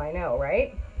awesome, I know,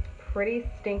 right? Pretty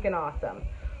stinking awesome.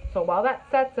 So while that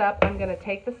sets up, I'm going to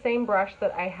take the same brush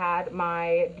that I had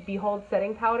my Behold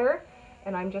setting powder,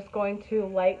 and I'm just going to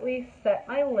lightly set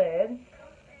my lids,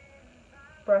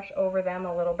 brush over them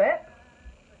a little bit,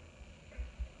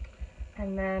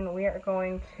 and then we are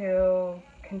going to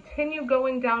continue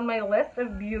going down my list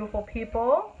of beautiful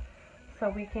people so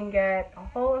we can get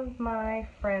all of my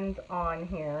friends on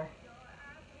here.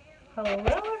 Hello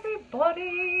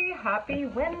everybody, happy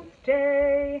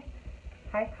Wednesday.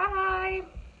 Hi, hi.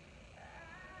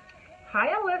 Hi,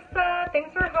 Alyssa.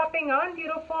 Thanks for hopping on,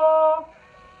 beautiful.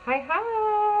 Hi,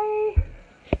 hi.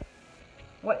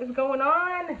 What is going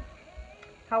on?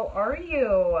 How are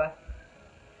you?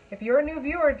 If you're a new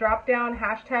viewer, drop down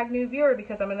 #new viewer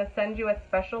because I'm going to send you a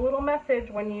special little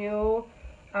message when you,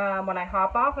 when I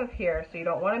hop off of here. So you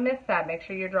don't want to miss that. Make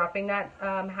sure you're dropping that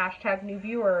 #new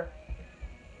viewer.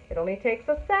 It only takes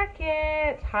a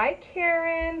second. Hi,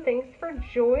 Karen. Thanks for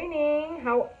joining.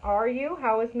 How are you?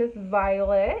 How is Miss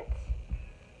Violet?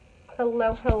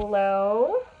 Hello,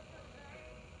 hello.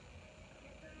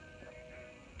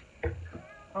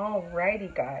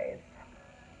 Alrighty, guys.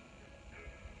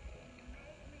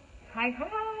 Hi,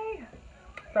 hi.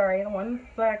 Sorry, 1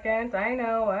 second. I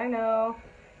know.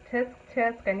 Tisk,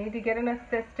 tisk. I need to get an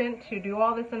assistant to do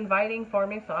all this inviting for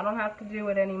me so I don't have to do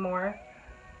it anymore.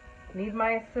 Need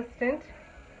my assistant.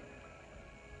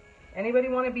 Anybody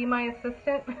want to be my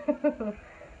assistant?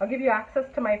 I'll give you access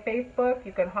to my Facebook.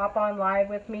 You can hop on live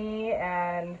with me,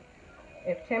 and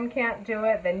if Tim can't do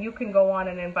it, then you can go on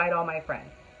and invite all my friends,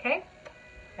 okay?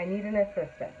 I need an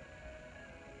assistant.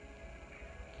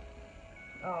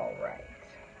 All right.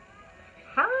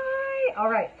 Hi. All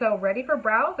right, so ready for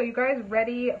brows? Are you guys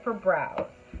ready for brows?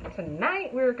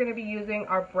 Tonight we're going to be using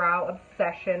our Brow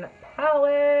Obsession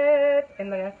palette.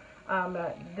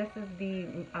 This is the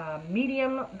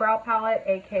medium brow palette,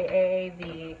 aka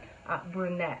the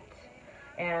brunette.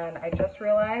 And I just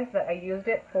realized that I used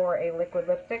it for a liquid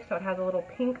lipstick, so it has a little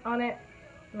pink on it.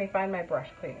 Let me find my brush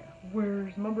cleaner.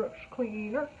 Where's my brush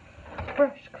cleaner?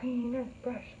 Brush cleaner,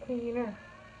 brush cleaner.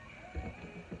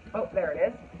 Oh, there it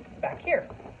is. It's back here.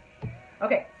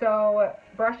 Okay, so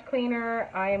brush cleaner,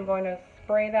 I am going to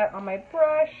spray that on my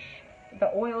brush.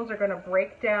 The oils are going to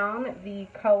break down the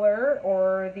color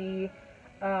or the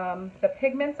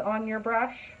pigments on your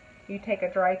brush. You take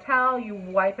a dry towel, you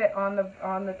wipe it on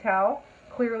the towel.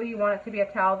 Clearly you want it to be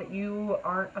a towel that you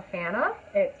aren't a fan of.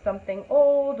 It's something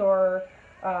old or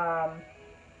that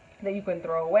you can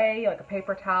throw away, like a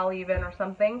paper towel even or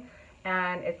something.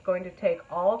 And it's going to take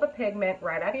all the pigment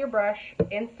right out of your brush,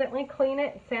 instantly clean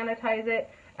it, sanitize it,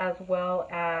 as well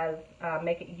as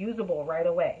make it usable right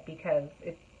away because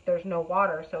there's no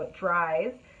water, so it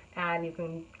dries and you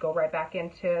can go right back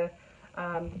into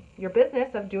your business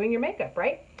of doing your makeup,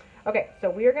 right? Okay, so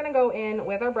we are going to go in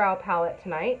with our brow palette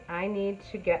tonight. I need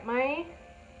to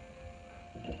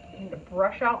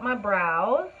brush out my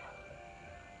brows.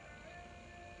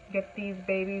 Get these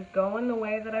babies going the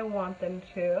way that I want them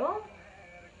to.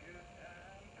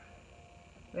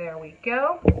 There we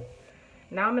go.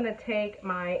 Now I'm going to take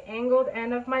my angled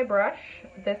end of my brush.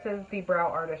 This is the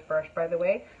Brow Artist brush, by the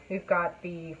way. We've got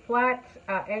the flat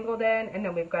angled end, and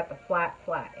then we've got the flat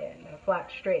end, the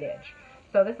flat straight edge.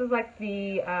 So this is like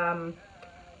the,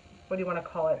 what do you want to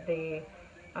call it? The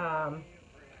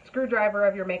screwdriver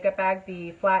of your makeup bag,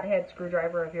 the flathead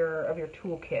screwdriver of your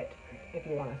toolkit, if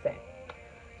you want to say.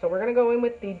 So we're going to go in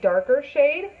with the darker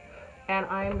shade, and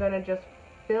I'm going to just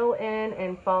fill in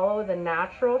and follow the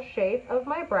natural shape of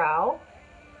my brow.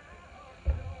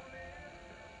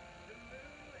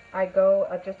 I go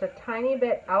just a tiny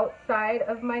bit outside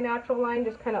of my natural line,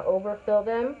 just kind of overfill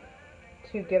them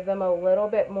to give them a little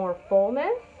bit more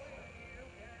fullness.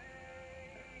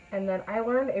 And then I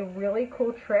learned a really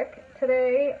cool trick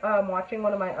today watching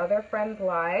one of my other friends'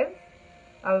 lives.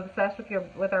 I'm obsessed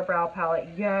with our brow palette.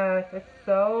 Yes, it's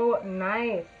so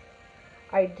nice.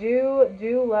 I do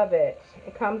love it.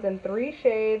 It comes in 3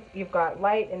 shades. You've got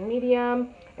light and medium,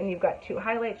 and you've got 2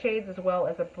 highlight shades as well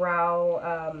as a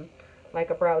brow, like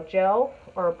a brow gel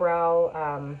or a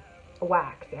brow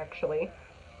wax, actually.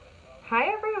 Hi,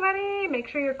 everybody. Make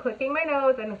sure you're clicking my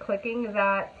nose and clicking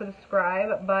that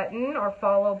subscribe button or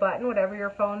follow button, whatever your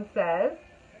phone says,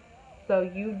 so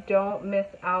you don't miss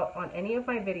out on any of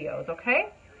my videos, okay?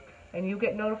 And you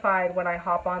get notified when I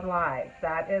hop on live.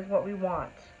 That is what we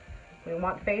want. We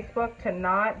want Facebook to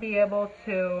not be able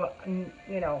to,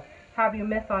 you know, have you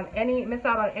miss out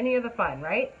on any of the fun,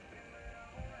 right?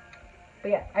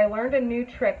 But yeah, I learned a new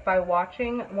trick by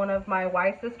watching one of my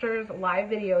Y sisters live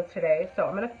videos today. So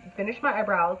I'm going to finish my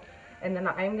eyebrows, and then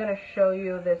I'm going to show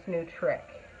you this new trick.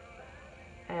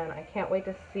 And I can't wait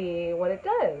to see what it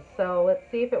does. So let's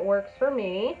see if it works for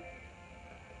me.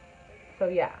 So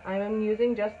yeah, I'm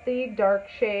using just the dark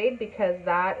shade because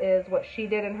that is what she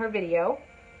did in her video.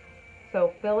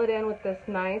 So fill it in with this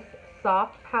nice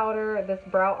soft powder. This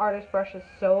brow artist brush is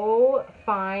so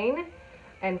fine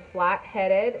and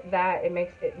flat-headed that it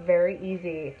makes it very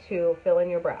easy to fill in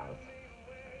your brows.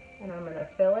 And I'm going to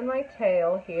fill in my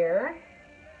tail here.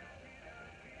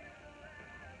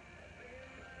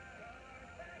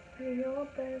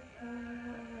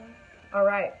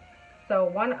 Alright, so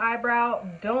one eyebrow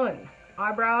done.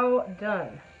 Eyebrow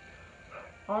done.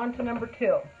 On to number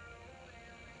 2.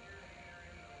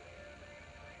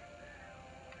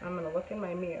 I'm going to look in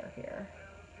my mirror here.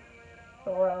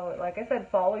 So, like I said,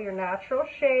 follow your natural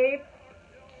shape.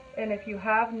 And if you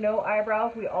have no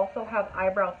eyebrows, we also have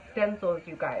eyebrow stencils,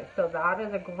 you guys. So that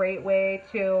is a great way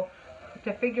to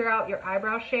figure out your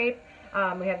eyebrow shape.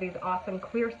 We have these awesome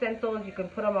clear stencils. You can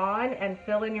put them on and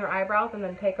fill in your eyebrows and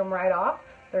then take them right off.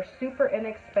 They're super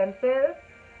inexpensive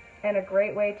and a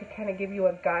great way to kind of give you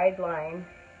a guideline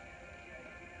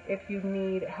if you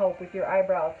need help with your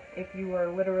eyebrows. If you are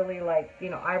literally like, you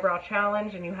know, eyebrow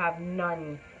challenge and you have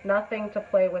nothing to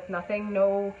play with,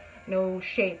 no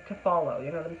shape to follow,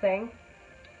 you know what I'm saying?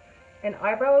 And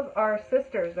eyebrows are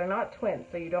sisters, they're not twins,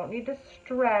 so you don't need to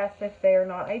stress if they're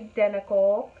not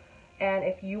identical. And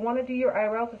if you want to do your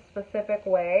eyebrows a specific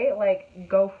way, like,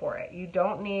 go for it. You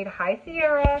don't need High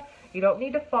Sierra. You don't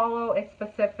need to follow a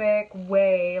specific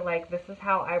way, like this is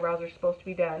how eyebrows are supposed to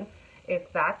be done.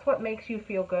 If that's what makes you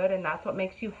feel good and that's what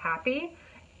makes you happy,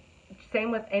 same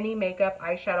with any makeup,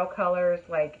 eyeshadow colors,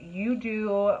 like, you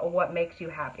do what makes you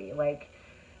happy. Like,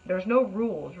 there's no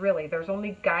rules, really. There's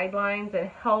only guidelines and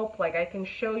help. Like, I can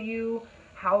show you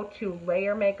how to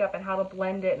layer makeup and how to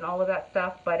blend it and all of that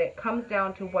stuff, but it comes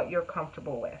down to what you're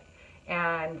comfortable with.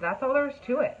 And that's all there is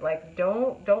to it. Like,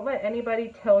 don't let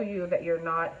anybody tell you that you're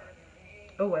not.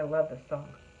 Oh, I love this song.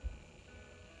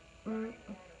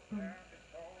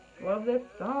 Love this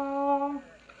song.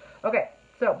 Okay,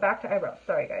 so back to eyebrows.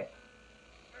 Sorry, guys.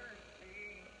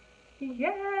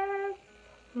 Yes.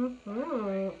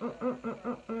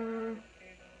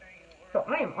 So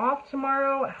I am off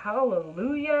tomorrow.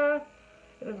 Hallelujah.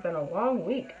 It has been a long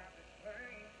week.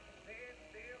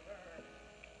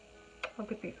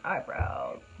 Look at these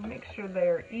eyebrows. Make sure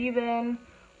they're even,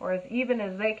 or as even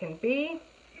as they can be.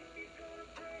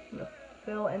 I'm going to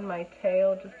fill in my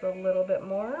tail just a little bit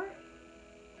more.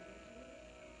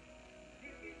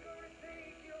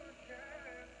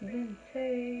 Then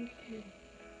take it,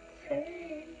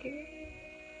 take it.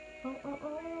 Oh, oh,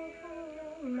 oh,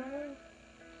 oh, my.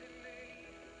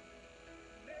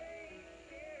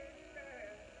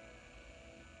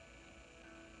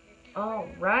 All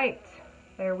right,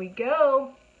 there we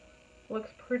go.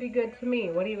 Looks pretty good to me.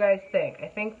 What do you guys think? I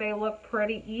think they look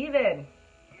pretty even.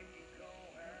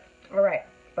 All right,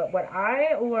 but what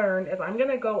I learned is I'm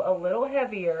gonna go a little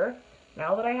heavier.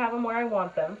 Now that I have them where I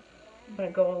want them, I'm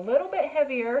gonna go a little bit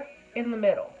heavier in the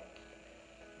middle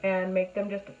and make them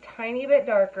just a tiny bit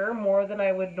darker, more than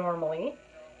I would normally.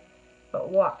 But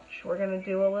watch, we're gonna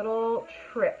do a little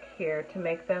trick here to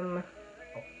make them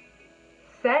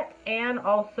set and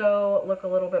also look a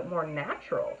little bit more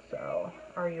natural. So,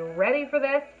 are you ready for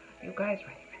this? You guys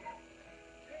ready for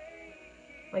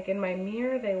this? Like in my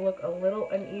mirror, they look a little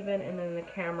uneven, and in the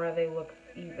camera, they look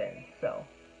even. So,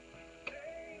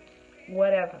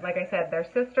 whatever. Like I said, they're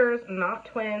sisters, not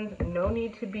twins. No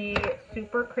need to be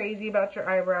super crazy about your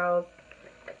eyebrows.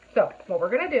 So, what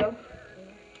we're going to do,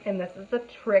 and this is the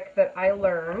trick that I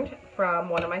learned from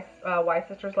one of my Y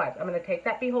Sisters lives. I'm going to take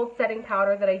that Behold setting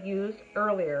powder that I used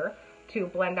earlier to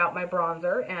blend out my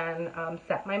bronzer and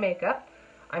set my makeup.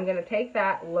 I'm going to take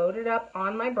that, load it up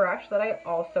on my brush that I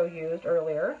also used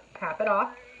earlier, tap it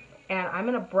off, and I'm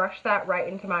going to brush that right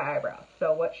into my eyebrows.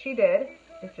 So what she did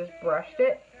is just brushed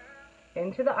it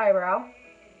into the eyebrow,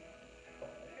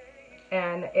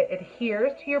 and it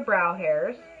adheres to your brow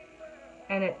hairs,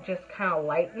 and it just kind of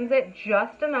lightens it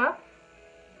just enough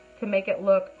to make it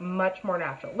look much more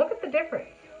natural. Look at the difference.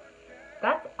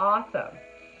 That's awesome.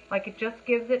 Like, it just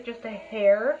gives it just a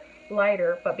hair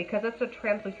lighter, but because it's a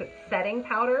translucent setting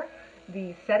powder,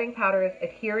 the setting powder is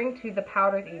adhering to the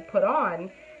powder that you put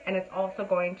on, and it's also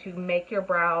going to make your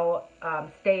brow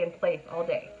stay in place all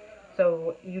day.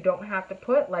 So you don't have to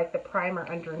put like the primer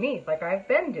underneath like I've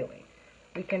been doing.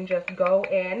 We can just go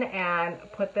in and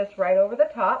put this right over the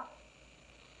top,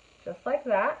 just like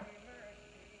that.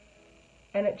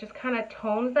 And it just kind of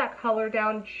tones that color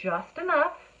down just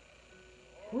enough.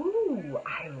 Ooh,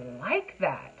 I like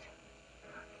that.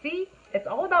 See, it's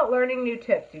all about learning new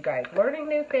tips, you guys. Learning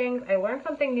new things. I learn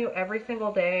something new every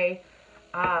single day.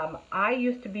 I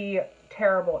used to be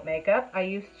terrible at makeup. I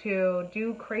used to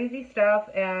do crazy stuff,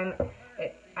 and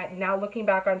now looking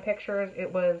back on pictures,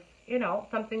 it was, you know,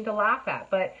 something to laugh at.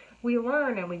 But we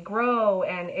learn and we grow,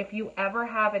 and if you ever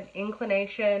have an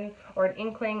inclination or an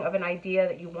inkling of an idea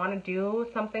that you want to do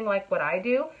something like what I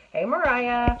do, hey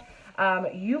Mariah,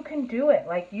 you can do it.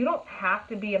 Like, you don't have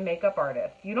to be a makeup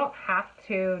artist. You don't have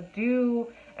to do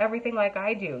everything like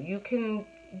I do. You can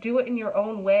do it in your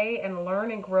own way and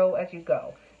learn and grow as you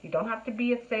go. You don't have to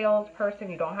be a salesperson.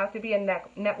 You don't have to be a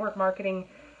network marketing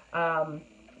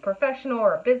professional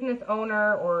or a business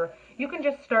owner, or you can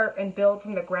just start and build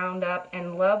from the ground up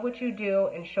and love what you do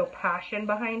and show passion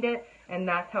behind it, and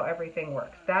that's how everything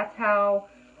works. That's how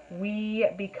we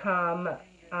become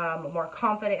more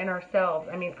confident in ourselves.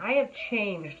 I mean, I have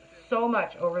changed so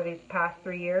much over these past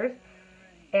 3 years,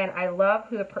 and I love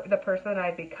who the person that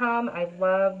I've become. I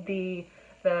love the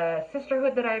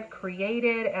sisterhood that I've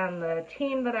created and the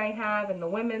team that I have and the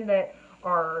women that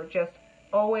are just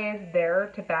always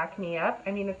there to back me up.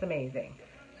 I mean, it's amazing.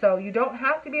 So you don't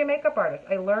have to be a makeup artist.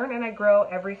 I learn and I grow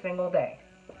every single day.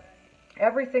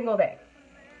 Every single day.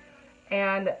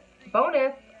 And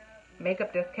bonus,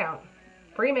 makeup discount.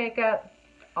 Free makeup,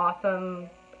 awesome,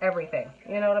 everything.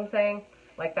 You know what I'm saying?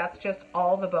 Like, that's just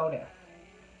all the bonus.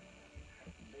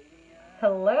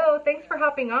 Hello, thanks for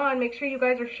hopping on. Make sure you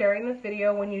guys are sharing this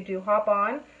video when you do hop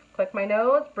on. Click my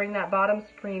nose, bring that bottom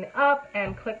screen up,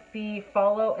 and click the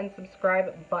follow and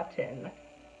subscribe button.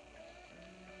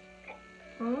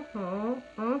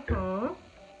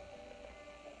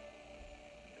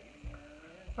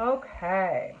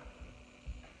 Okay.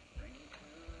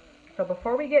 So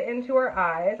before we get into our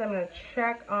eyes, I'm going to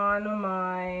check on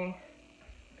my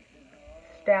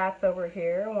stats over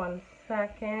here. 1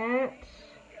 second.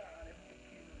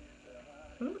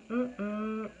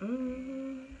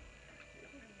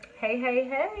 Hey, hey,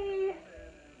 hey.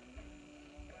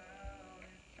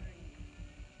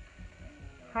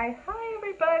 Hi, hi,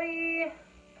 everybody.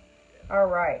 All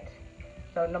right.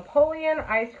 So Napoleon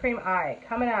Ice Cream Eye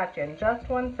coming at you in just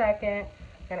 1 second.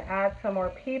 I'm going to add some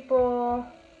more people.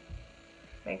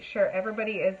 Make sure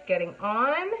everybody is getting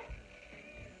on.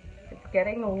 It's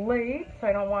getting late, so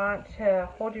I don't want to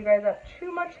hold you guys up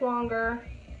too much longer.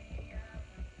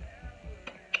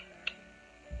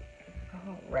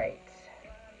 All right.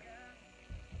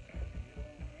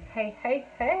 Hey, hey,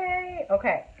 hey.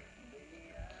 Okay.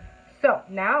 So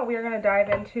now we are going to dive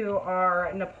into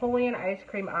our Napoleon Ice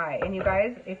Cream Eye. And you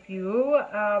guys, if you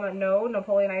know,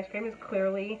 Napoleon Ice Cream is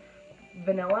clearly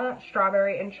vanilla,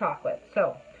 strawberry, and chocolate.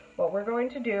 So what we're going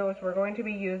to do is we're going to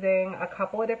be using a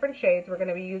couple of different shades. We're going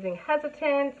to be using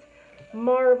Hesitant,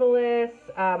 Marvelous.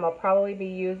 I'll probably be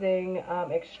using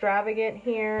Extravagant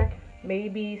here.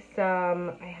 Maybe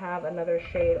some, I have another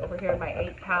shade over here in my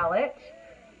 8 palette.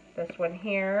 This one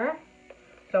here.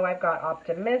 So I've got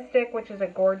Optimistic, which is a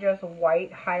gorgeous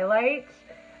white highlight.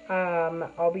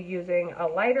 I'll be using a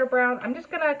lighter brown. I'm just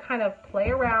going to kind of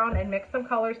play around and mix some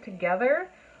colors together.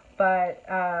 But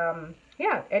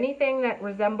yeah, anything that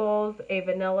resembles a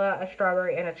vanilla, a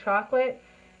strawberry, and a chocolate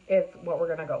is what we're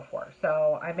going to go for.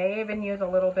 So I may even use a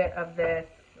little bit of this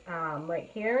right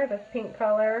here, this pink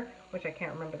color, which I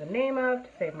can't remember the name of to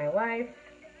save my life.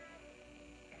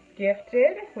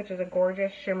 Gifted, which is a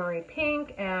gorgeous shimmery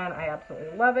pink, and I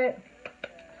absolutely love it.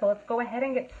 So let's go ahead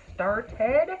and get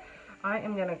started. I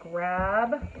am going to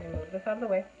grab, let me move this out of the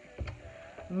way.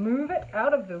 Move it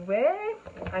out of the way.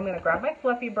 I'm going to grab my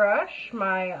fluffy brush,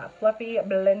 my fluffy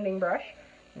blending brush,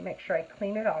 and make sure I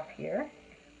clean it off here.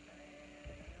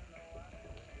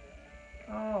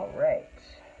 All right.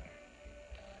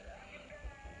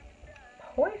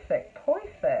 Perfect,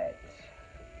 perfect.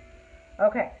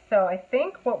 Okay, so I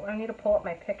think I need to pull up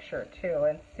my picture too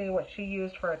and see what she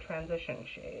used for a transition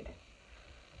shade.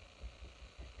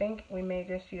 I think we may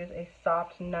just use a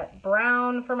soft nut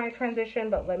brown for my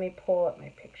transition, but let me pull up my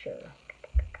picture.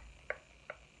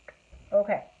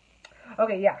 Okay.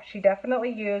 Okay, yeah, she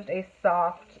definitely used a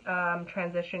soft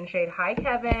transition shade. Hi,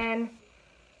 Kevin.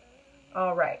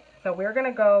 All right, so we're going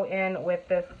to go in with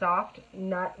this soft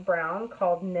nut brown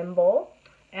called Nimble,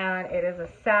 and it is a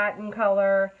satin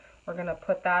color. We're going to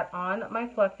put that on my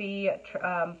fluffy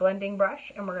blending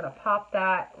brush, and we're going to pop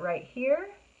that right here.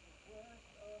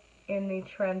 in the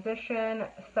transition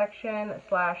section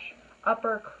slash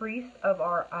upper crease of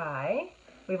our eye.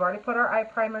 We've already put our eye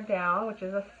primer down, which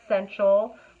is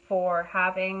essential for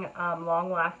having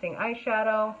long-lasting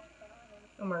eyeshadow.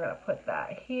 And we're going to put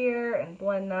that here and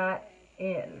blend that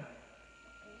in.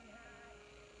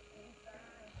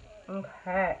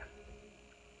 Okay.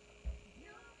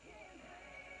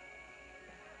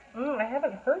 I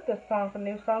haven't heard this song, the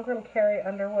new song from Carrie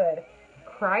Underwood.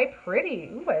 Cry Pretty.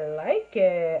 Ooh, I like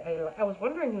it. I was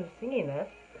wondering who's singing this.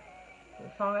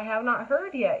 It's a song I have not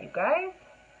heard yet, you guys.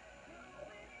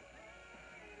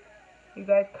 You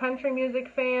guys country music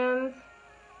fans?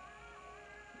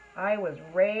 I was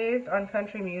raised on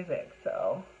country music,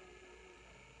 so.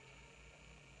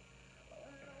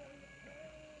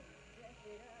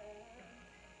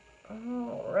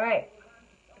 Alright.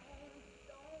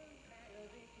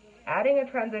 Adding a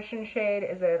transition shade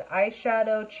is an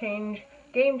eyeshadow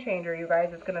game changer, you guys.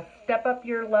 It's going to step up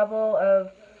your level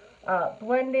of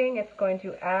blending. It's going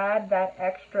to add that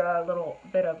extra little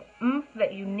bit of oomph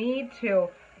that you need to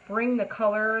bring the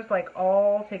colors like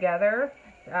all together.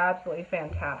 It's absolutely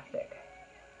fantastic.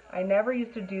 I never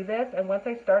used to do this, and once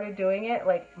I started doing it,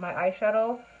 like, my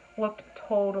eyeshadow looked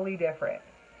totally different.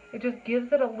 It just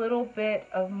gives it a little bit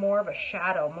of more of a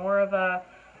shadow, more of a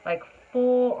like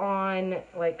full on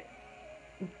like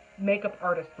makeup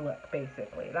artist look,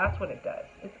 basically. That's what it does.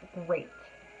 It's great.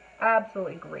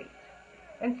 Absolutely great.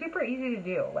 And super easy to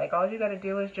do. Like, all you gotta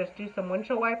do is just do some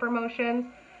windshield wiper motions.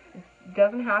 It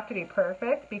doesn't have to be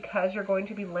perfect because you're going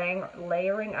to be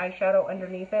layering eyeshadow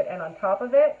underneath it and on top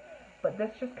of it. But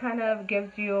this just kind of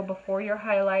gives you, before your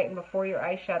highlight and before your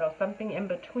eyeshadow, something in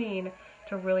between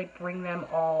to really bring them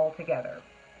all together.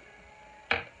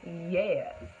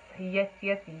 Yes. Yes,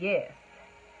 yes, yes.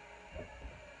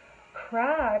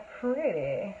 Cry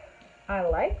Pretty. I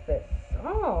like this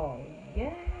song.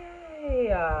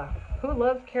 Yay. Who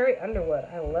loves Carrie Underwood?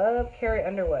 I love Carrie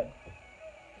Underwood.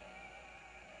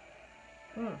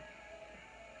 I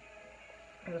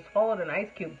just swallowed an ice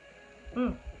cube.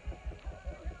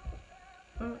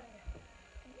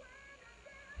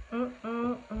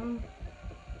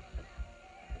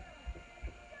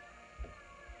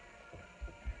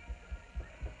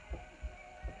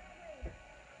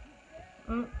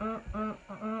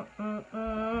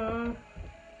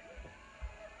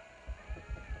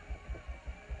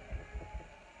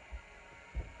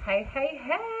 Hey, hey,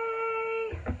 hey!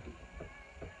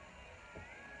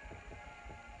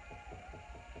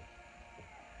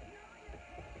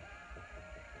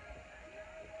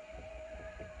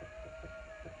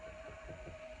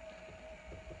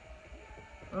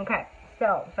 Okay,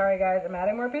 so, sorry guys, I'm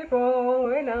adding more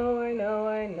people. I know.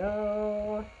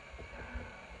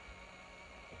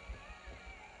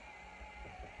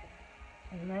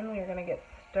 And then we're going to get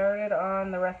started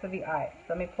on the rest of the eye.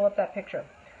 So let me pull up that picture.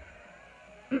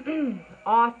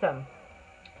 Awesome.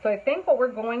 So I think what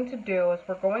we're going to do is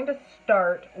we're going to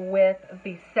start with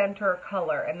the center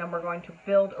color, and then we're going to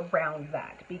build around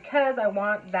that, because I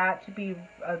want that to be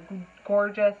a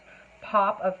gorgeous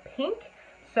pop of pink.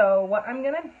 So what I'm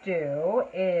going to do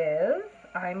is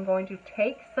I'm going to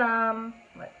take some,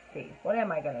 let's see, what am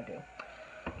I going to do?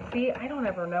 See, I don't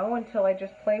ever know until I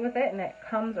just play with it and it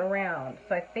comes around.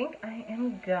 So I think I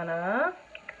am gonna...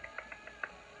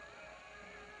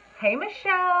 Hey,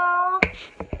 Michelle.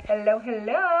 Hello,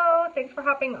 hello. Thanks for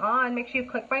hopping on. Make sure you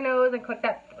click my nose and click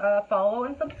that follow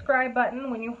and subscribe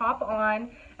button when you hop on,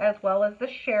 as well as the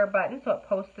share button so it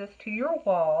posts this to your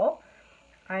wall.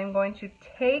 I'm going to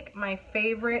take my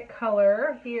favorite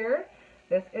color here.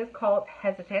 This is called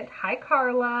Hesitant. Hi,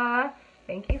 Carla.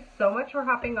 Thank you so much for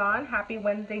hopping on. Happy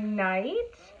Wednesday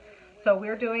night. So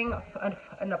we're doing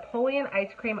a Napoleon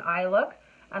ice cream eye look,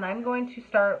 and I'm going to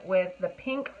start with the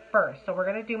pink first. So we're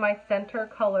going to do my center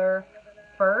color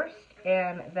first,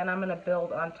 and then I'm going to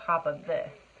build on top of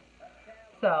this.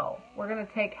 So we're going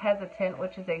to take Hesitant,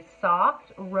 which is a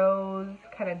soft rose,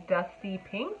 kind of dusty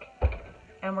pink,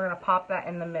 and we're going to pop that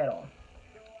in the middle,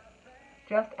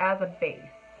 just as a base.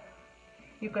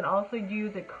 You can also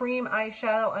use a cream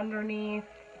eyeshadow underneath,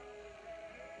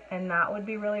 and that would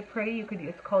be really pretty. You could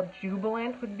use, it's called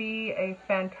Jubilant, would be a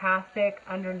fantastic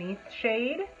underneath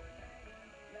shade.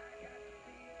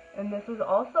 And this is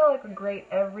also like a great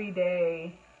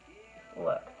everyday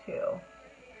look too.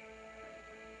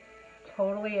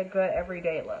 Totally a good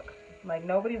everyday look. Like,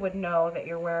 nobody would know that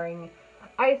you're wearing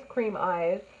ice cream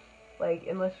eyes, like,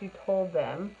 unless you told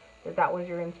them that that was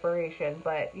your inspiration.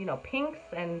 But, you know, pinks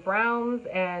and browns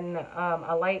and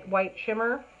a light white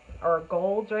shimmer or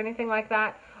golds or anything like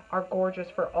that are gorgeous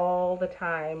for all the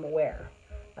time wear.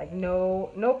 Like,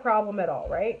 no problem at all,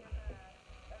 right?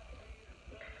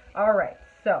 All right,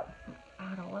 So,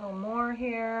 add a little more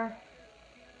here.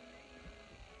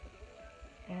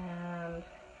 And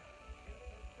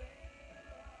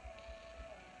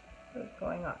what's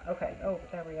going on? Okay, oh,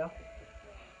 there we go.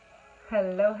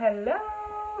 Hello, hello.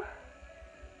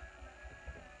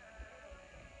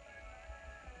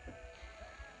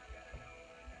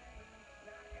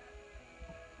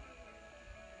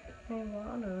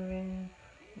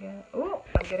 Yeah. Oh,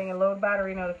 I'm getting a low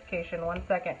battery notification. 1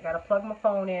 second. Gotta plug my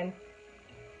phone in.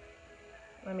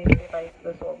 Let me see if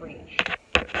this will reach.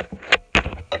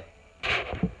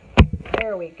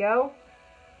 There we go.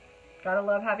 Gotta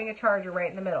love having a charger right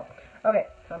in the middle. Okay,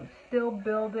 so I'm still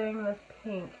building this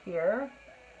pink here.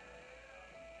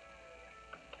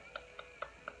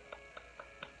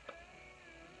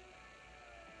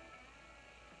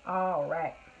 All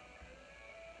right.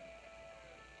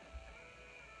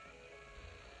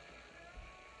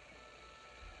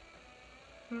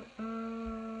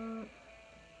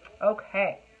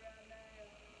 Okay.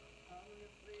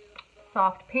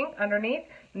 Soft pink underneath.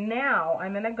 Now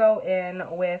I'm going to go in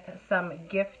with some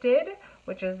Gifted,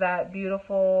 which is that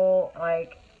beautiful,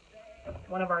 like,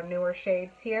 one of our newer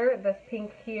shades here. This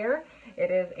pink here,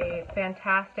 it is a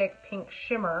fantastic pink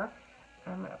shimmer.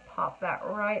 I'm going to pop that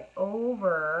right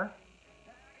over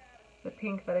the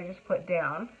pink that I just put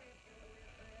down.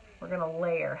 We're going to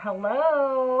layer.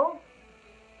 Hello!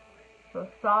 So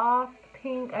soft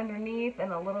pink underneath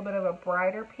and a little bit of a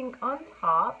brighter pink on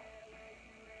top.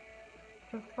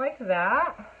 Just like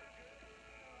that.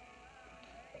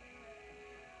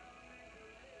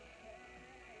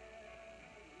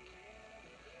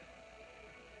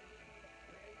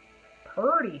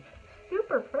 Pretty.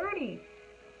 Super pretty.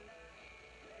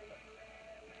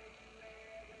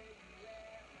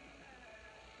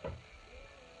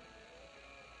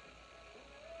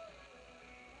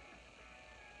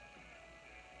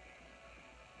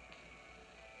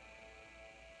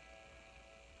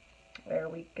 There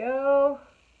we go.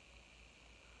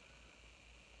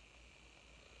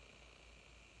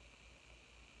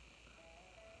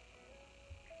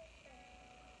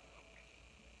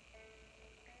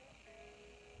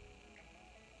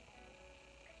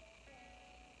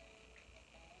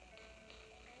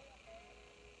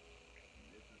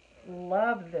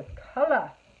 Love this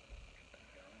color.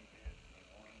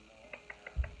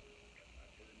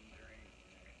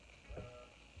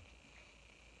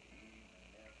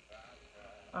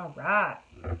 All right.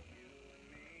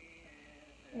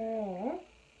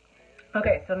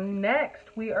 Okay, so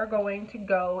next we are going to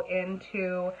go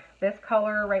into this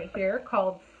color right here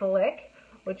called Slick,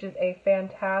 which is a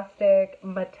fantastic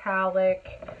metallic,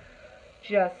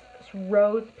 just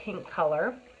rose pink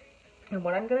color. And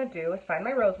what I'm going to do is find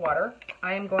my rose water.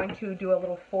 I am going to do a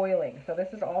little foiling. So this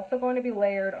is also going to be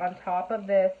layered on top of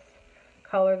this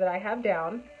color that I have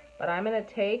down. But I'm going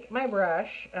to take my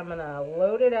brush, I'm going to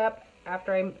load it up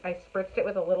after I spritzed it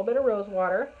with a little bit of rose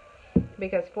water,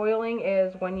 because foiling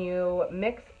is when you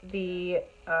mix the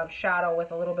shadow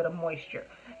with a little bit of moisture.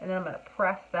 And then I'm going to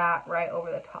press that right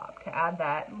over the top to add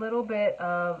that little bit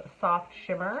of soft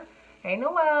shimmer. Hey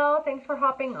Noelle, thanks for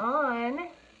hopping on.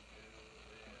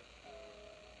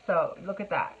 So look at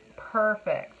that,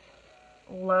 perfect.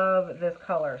 Love this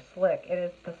color, Slick. It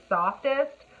is the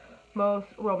softest, most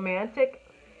romantic,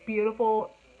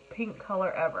 beautiful pink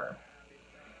color ever.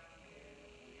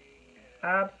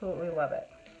 Absolutely love it.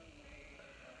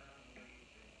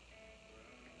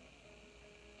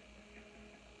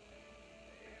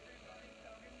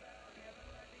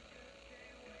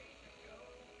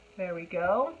 There we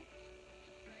go.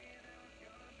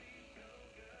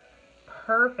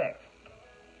 Perfect.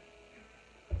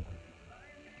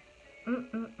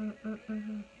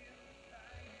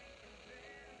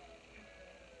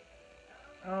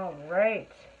 All right.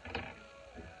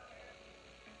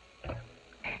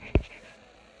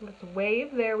 Let's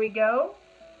wave. There we go.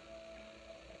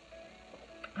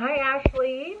 Hi,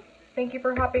 Ashley. Thank you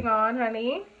for hopping on,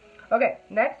 honey. Okay,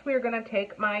 next we're going to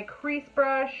take my crease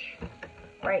brush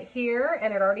right here,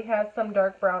 and it already has some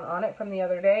dark brown on it from the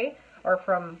other day, or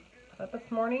from, was that this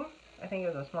morning? I think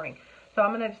it was this morning. So I'm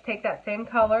going to just take that same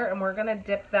color, and we're going to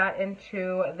dip that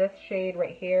into this shade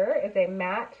right here. It's a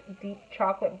matte deep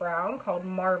chocolate brown called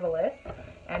Marvelous,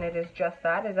 and it is just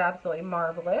that. It's absolutely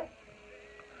marvelous.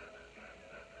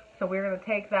 So we're going to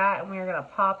take that and we're going to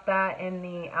pop that in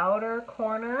the outer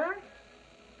corner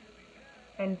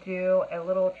and do a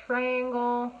little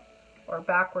triangle or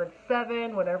backward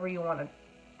 7, whatever you want to,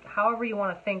 however you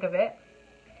want to think of it.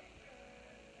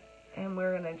 And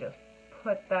we're going to just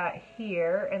put that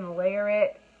here and layer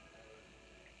it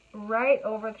right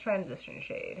over the transition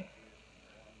shade.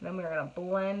 And then we're going to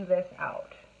blend this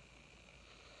out.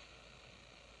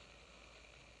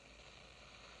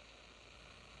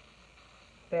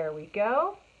 There we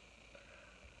go.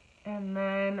 And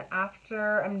then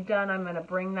after I'm done, I'm going to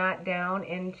bring that down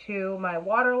into my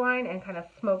waterline and kind of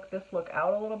smoke this look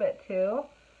out a little bit too,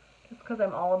 just because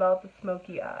I'm all about the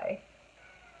smoky eye.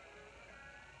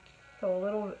 So a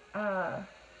little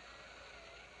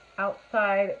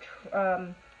outside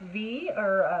V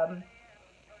or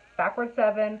backward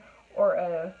 7, or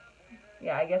a,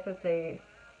 yeah, I guess it's a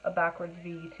backwards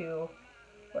V too,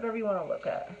 whatever you want to look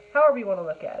at, however you want to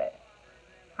look at it.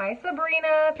 Hi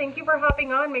Sabrina, thank you for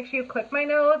hopping on. Make sure you click my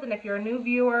nose, and if you're a new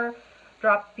viewer,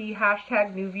 drop the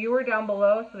hashtag new viewer down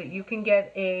below so that you can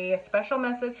get a special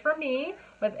message from me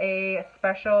with a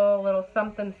special little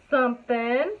something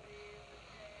something.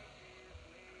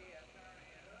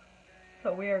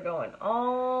 So we are going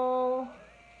all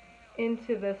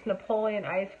into this Napoleon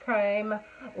ice cream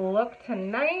look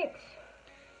tonight.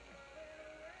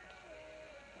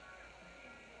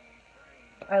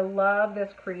 I love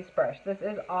this crease brush. This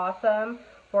is awesome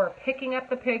for picking up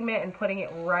the pigment and putting it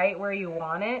right where you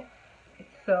want it. It's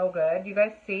so good. You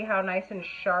guys see how nice and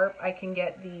sharp I can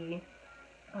get the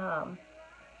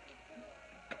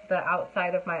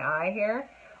outside of my eye here?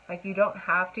 Like, you don't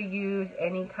have to use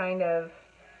any kind of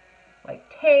like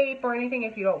tape or anything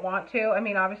if you don't want to. I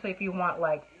mean, obviously if you want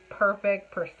like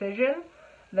perfect precision,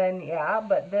 then yeah,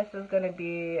 but this is going to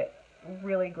be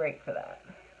really great for that.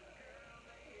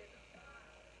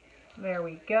 There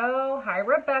we go. Hi,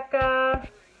 Rebecca.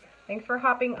 Thanks for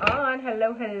hopping on.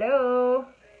 Hello, hello.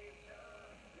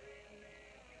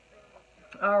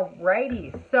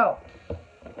 Alrighty, so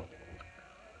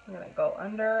I'm going to go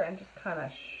under and just kind of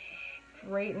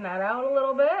straighten that out a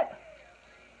little bit.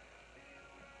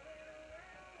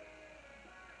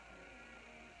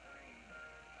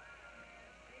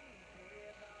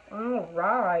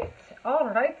 Alrighty.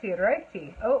 Oh,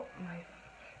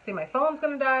 my phone's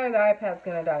gonna die, or the iPad's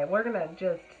gonna die. We're gonna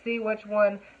just see which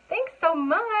one. Thanks so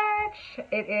much.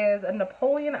 It is a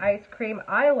Napoleon ice cream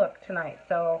eye look tonight.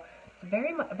 So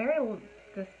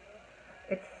it's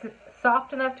it's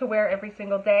soft enough to wear every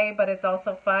single day, but it's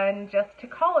also fun just to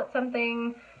call it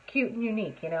something cute and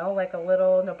unique, you know, like a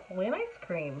little Napoleon ice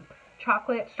cream.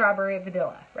 Chocolate, strawberry,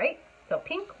 vanilla, right? So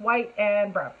pink, white,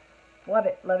 and brown. Love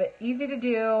it, love it. Easy to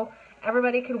do.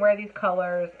 Everybody can wear these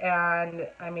colors, and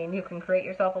I mean, you can create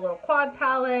yourself a little quad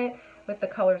palette with the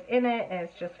colors in it, and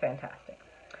it's just fantastic.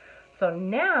 So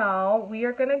now we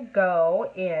are going to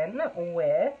go in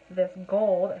with this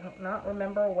gold. I do not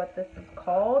remember what this is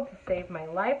called to save my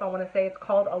life. I want to say it's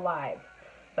called Alive.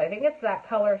 So I think it's that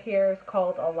color here is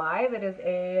called Alive. It is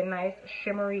a nice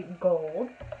shimmery gold.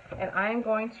 And I'm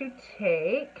going to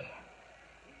take,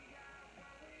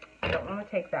 I don't want to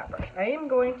take that brush. I am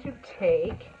going to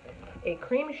take a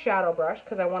cream shadow brush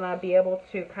because I want to be able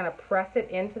to kind of press it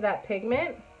into that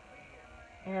pigment.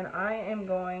 And I am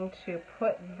going to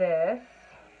put this,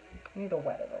 I need to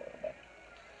wet it a little bit.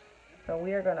 So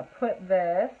we are going to put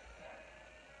this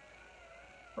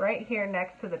right here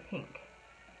next to the pink.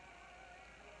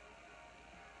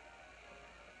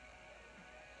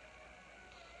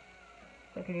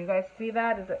 So can you guys see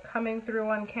that? Is it coming through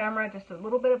on camera? Just a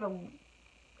little bit of a,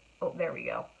 oh, there we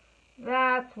go.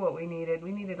 That's what we needed.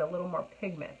 We needed a little more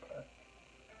pigment.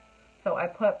 So I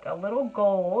put a little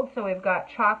gold. So we've got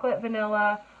chocolate,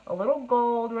 vanilla, a little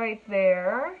gold right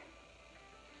there.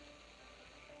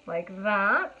 Like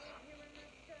that.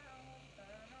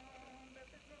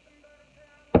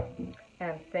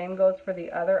 And same goes for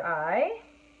the other eye.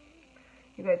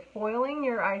 You guys, foiling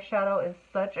your eyeshadow is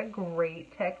such a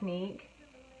great technique.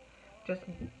 Just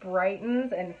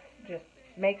brightens and just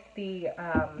makes the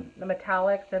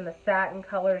metallics and the satin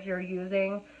colors you're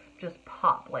using just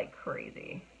pop like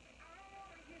crazy.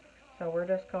 So we're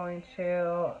just going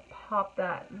to pop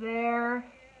that there.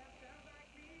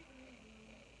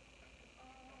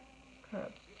 Kind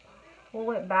of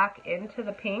pull it back into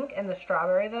the pink and the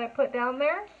strawberry that I put down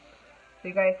there. So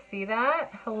you guys see that?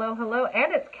 Hello, hello.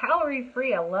 And it's calorie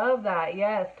free. I love that.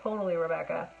 Yes, totally,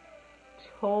 Rebecca.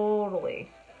 Totally.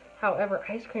 However,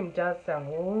 ice cream does sound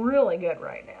really good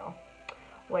right now.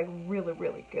 Like really,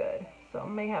 really good. So I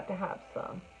may have to have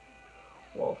some.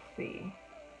 We'll see.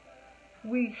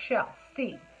 We shall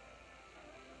see.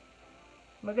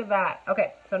 Look at that.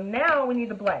 Okay, so now we need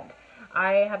to blend.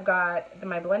 I have got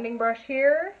my blending brush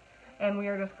here, and we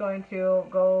are just going to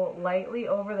go lightly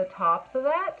over the tops of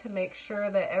that to make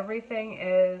sure that everything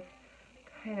is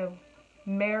kind of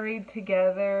married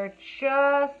together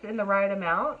just in the right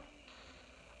amount.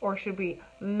 Or should we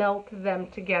melt them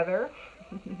together?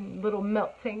 Little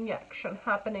melting action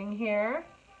happening here.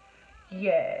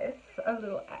 Yes, a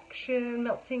little action,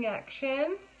 melting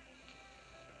action.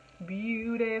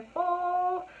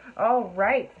 Beautiful. All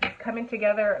right, it's coming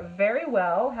together very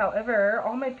well. However,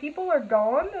 all my people are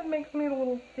gone. That makes me a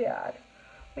little sad.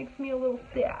 Makes me a little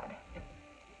sad.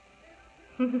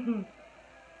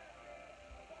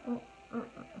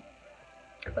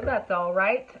 But that's all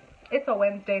right. It's a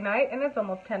Wednesday night and it's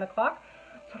almost 10 o'clock.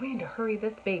 So we need to hurry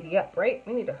this baby up, right?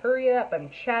 We need to hurry it up. I'm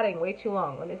chatting way too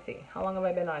long. Let me see. How long have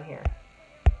I been on here?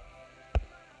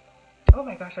 Oh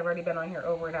my gosh, I've already been on here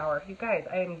over an hour. You guys,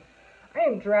 I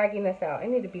am dragging this out. I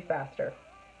need to be faster.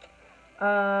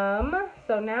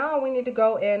 So now we need to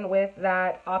go in with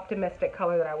that optimistic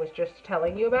color that I was just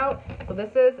telling you about. So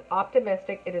this is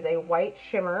optimistic. It is a white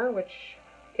shimmer, which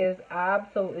is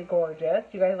absolutely gorgeous.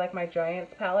 You guys like my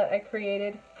Giants palette I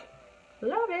created?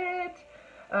 Love it.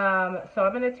 So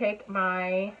I'm going to take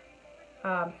my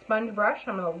sponge brush.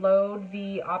 I'm going to load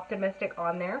the optimistic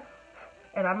on there.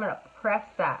 And I'm going to press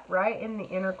that right in the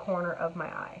inner corner of my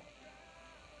eye.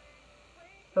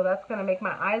 So that's going to make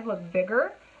my eyes look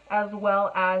bigger, as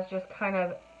well as just kind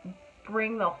of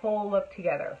bring the whole look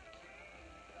together.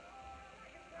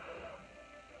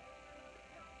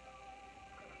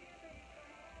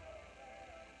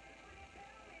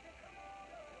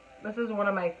 This is one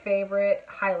of my favorite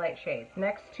highlight shades.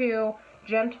 Next to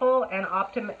Gentle and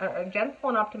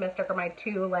Optimistic are my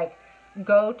two like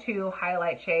go-to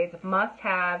highlight shades,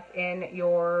 must-haves in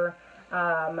your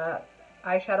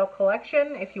eyeshadow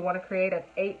collection. If you want to create an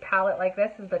 8 palette like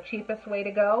this, is the cheapest way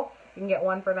to go. You can get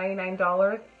one for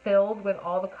 $99 filled with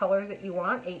all the colors that you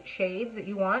want, 8 shades that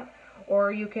you want,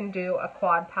 or you can do a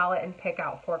quad palette and pick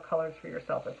out 4 colors for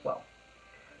yourself as well.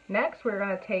 Next, we're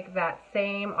going to take that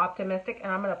same Optimistic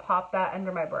and I'm going to pop that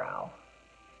under my brow.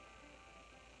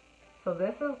 So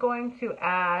this is going to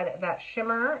add that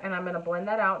shimmer, and I'm going to blend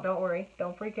that out. Don't worry,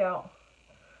 don't freak out.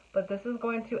 But this is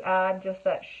going to add just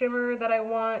that shimmer that I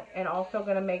want, and also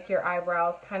going to make your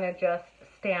eyebrows kind of just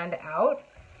stand out.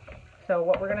 So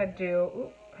what we're going to do,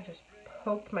 oops, I just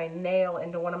poked my nail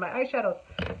into one of my eyeshadows.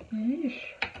 Yeesh.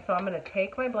 So I'm going to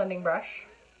take my blending brush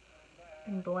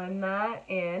and blend that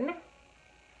in.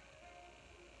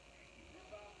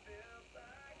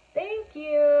 Thank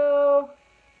you.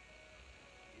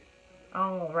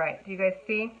 All right, do you guys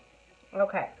see?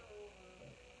 Okay.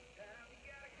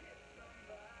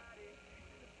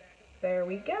 There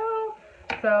we go.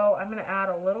 So I'm going to add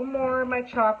a little more of my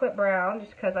chocolate brown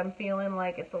just because I'm feeling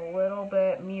like it's a little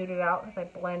bit muted out because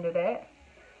I blended it.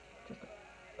 Just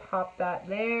pop that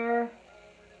there.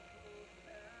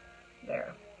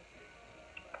 There.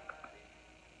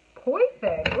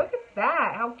 Perfect. Look at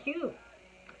that. How cute.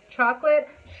 Chocolate,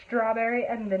 strawberry,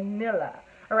 and vanilla.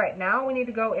 Alright, now we need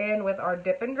to go in with our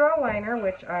Dip and Draw liner,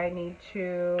 which I need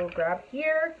to grab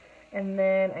here. And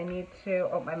then I need to,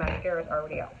 oh, my mascara is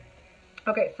already out.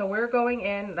 Okay, so we're going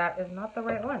in, that is not the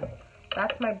right one.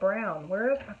 That's my brown.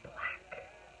 Where is my black?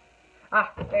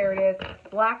 Ah, there it is.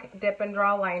 Black Dip and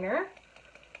Draw liner.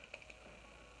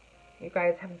 You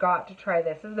guys have got to try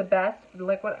this. This is the best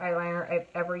liquid eyeliner I've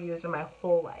ever used in my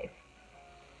whole life.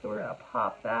 So we're going to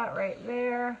pop that right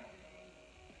there.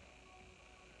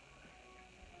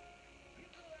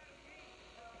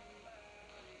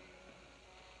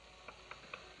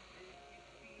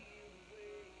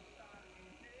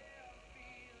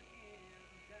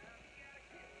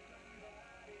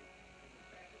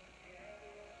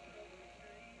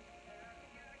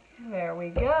 There we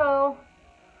go.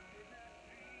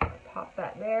 Pop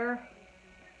that there.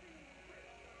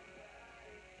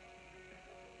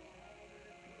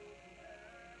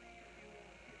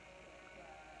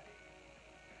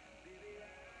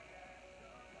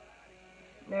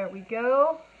 There we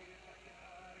go.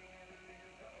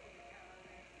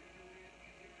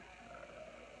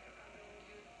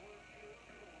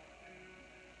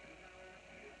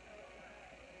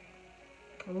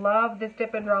 Love this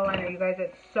Dip and Draw liner, you guys.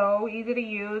 It's so easy to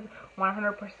use,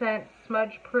 100%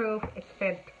 smudge proof. It's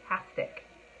fantastic.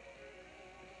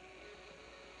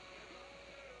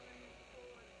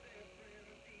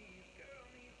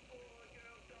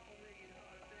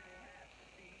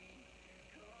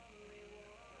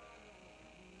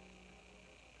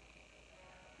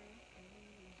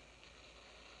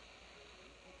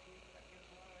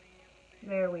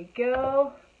 There we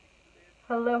go.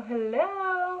 Hello,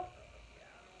 hello.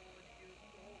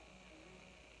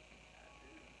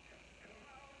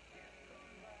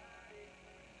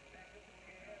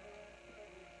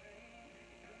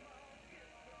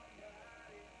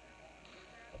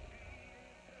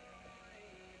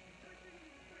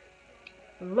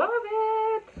 Love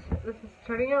it. This is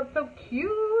turning out so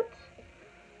cute.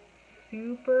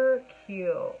 Super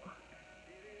cute.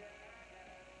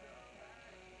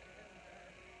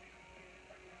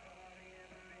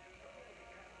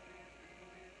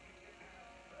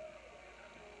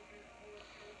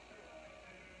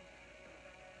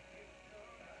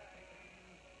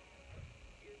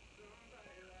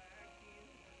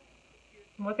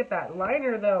 Look at that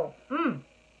liner though.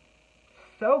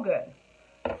 So good.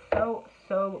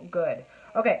 So good.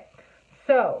 Okay,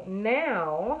 so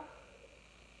now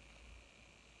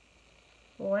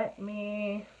let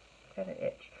me, got an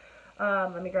itch.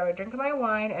 Let me grab a drink of my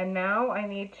wine, and now I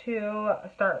need to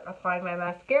start applying my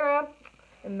mascara,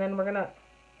 and then I'm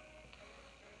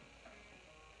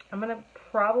gonna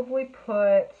probably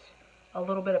put a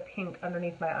little bit of pink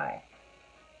underneath my eye.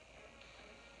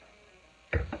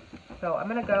 So I'm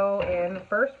gonna go in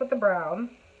first with the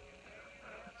brown,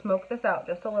 smoke this out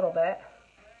just a little bit,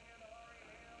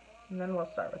 and then we'll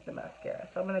start with the mascara.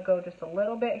 So I'm gonna go just a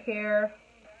little bit here,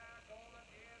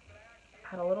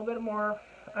 add a little bit more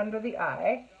under the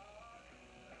eye.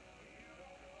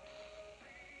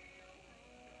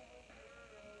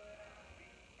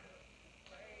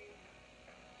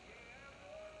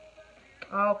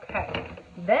 Okay,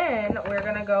 then we're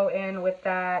gonna go in with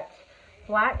that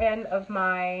flat end of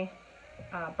my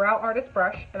Brow Artist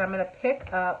brush, and I'm gonna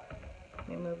pick up, let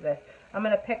me move this, I'm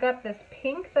gonna pick up this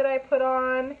pink that I put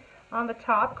on the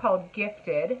top called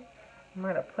Gifted. I'm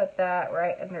gonna put that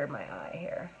right under my eye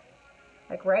here,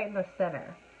 like right in the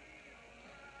center.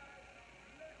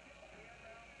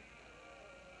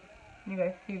 You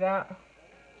guys see that?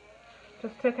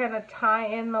 Just to kind of tie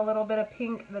in the little bit of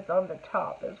pink that's on the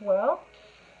top as well.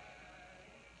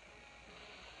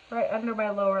 Right under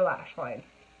my lower lash line.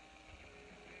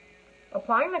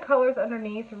 Applying the colors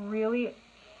underneath really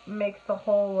makes the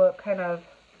whole look kind of,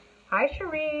 hi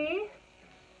Cherie!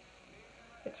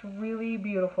 It's really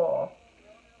beautiful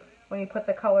when you put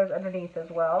the colors underneath as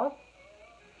well.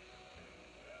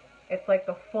 It's like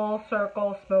the full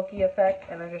circle smoky effect,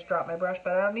 and I just dropped my brush,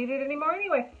 but I don't need it anymore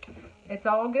anyway. It's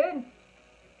all good.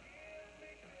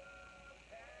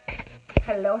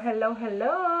 Hello, hello,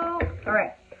 hello. All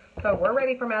right, so we're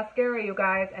ready for mascara, you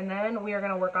guys, and then we are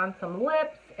gonna work on some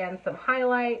lips and some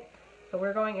highlight. So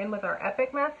we're going in with our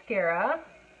Epic Mascara.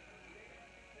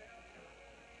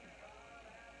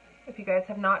 If you guys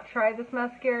have not tried this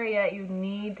mascara yet, you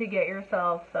need to get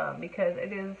yourself some because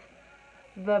it is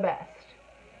the best.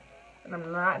 And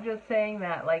I'm not just saying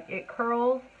that, like, it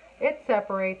curls, it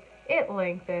separates, it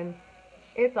lengthens,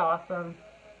 it's awesome.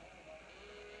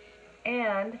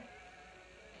 And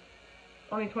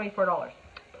only $24.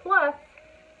 Plus,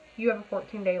 you have a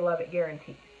 14-day love it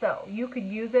guarantee. So you could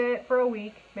use it for a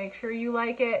week, make sure you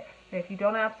like it, and if you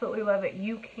don't absolutely love it,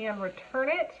 you can return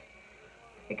it,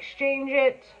 exchange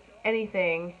it,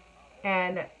 anything,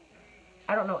 and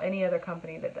I don't know any other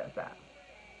company that does that.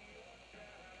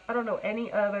 I don't know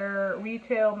any other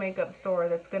retail makeup store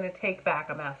that's going to take back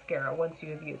a mascara once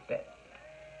you have used it.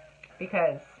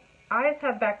 Because eyes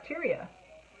have bacteria.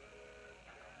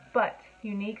 But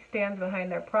Younique stands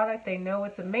behind their product. They know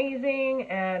it's amazing,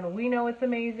 and we know it's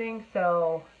amazing,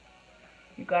 so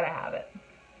you gotta have it.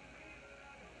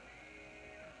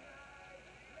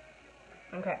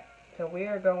 Okay, so we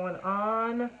are going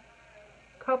on a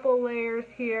couple layers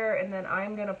here, and then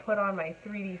I'm gonna put on my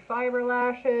 3D fiber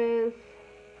lashes.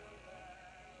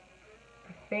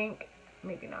 I think,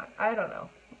 maybe not, I don't know.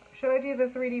 Should I do the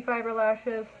 3D fiber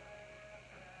lashes?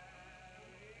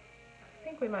 I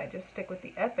think we might just stick with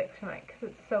the Epic tonight because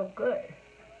it's so good.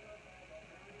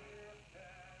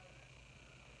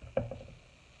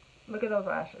 Look at those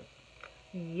lashes.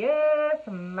 Yes,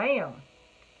 ma'am.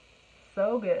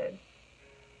 So good.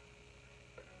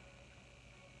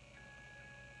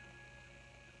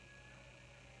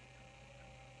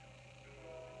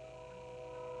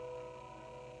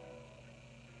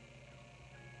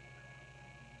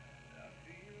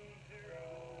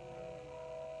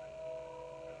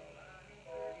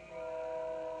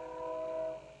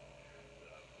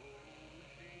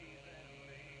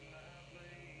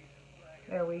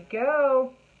 There we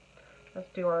go. Let's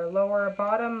do our lower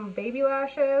bottom baby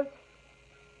lashes.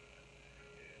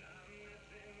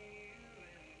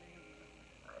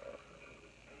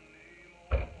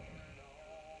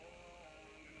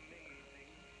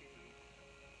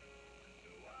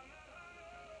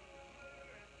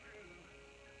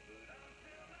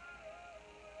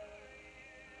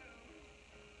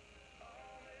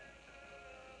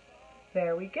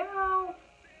 There we go.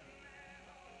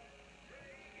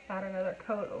 Add another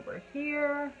coat over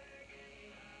here.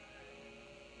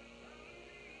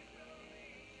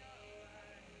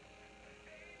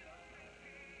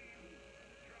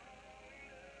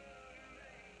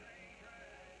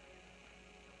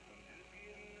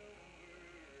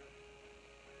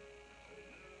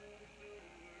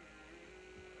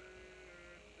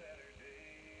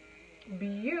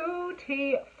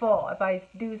 Beautiful, if I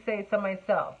do say so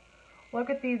myself. Look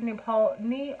at these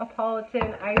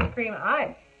Neapolitan ice cream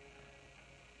eyes.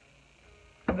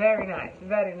 Very nice,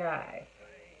 very nice.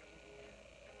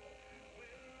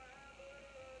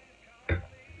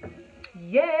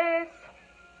 Yes.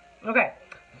 Okay,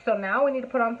 so now we need to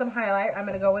put on some highlight. I'm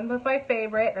going to go in with my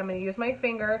favorite. I'm going to use my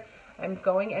finger. I'm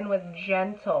going in with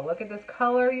Gentle. Look at this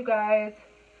color, you guys.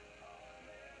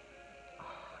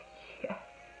 Oh, yes.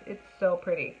 It's so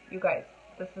pretty. You guys,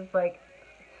 this is like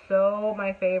so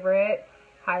my favorite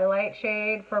highlight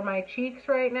shade for my cheeks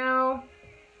right now.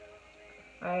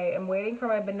 I am waiting for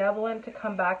my Benevolent to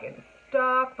come back in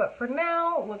stock, but for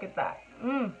now, look at that.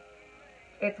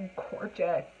 It's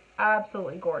gorgeous.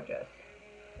 Absolutely gorgeous.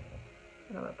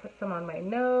 And I'm going to put some on my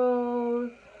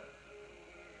nose.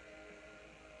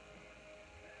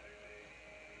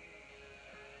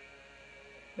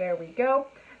 There we go.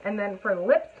 And then for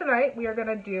lips tonight, we are going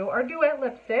to do our Duet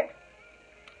lipstick.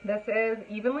 This is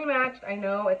evenly matched. I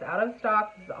know it's out of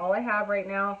stock. This is all I have right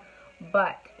now.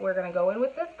 But we're going to go in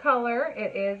with this color.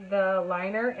 It is the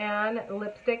liner and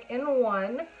lipstick in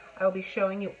one. I will be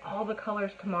showing you all the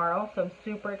colors tomorrow, so I'm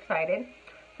super excited.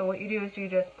 So what you do is you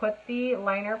just put the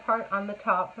liner part on the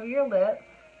top of your lip.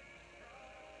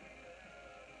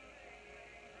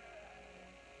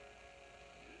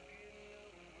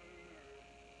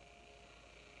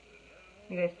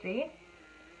 You guys see?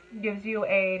 Gives you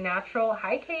a natural,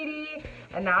 hi Katie,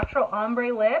 a natural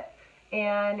ombre lip,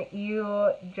 and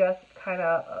you just kind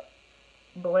of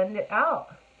blend it out.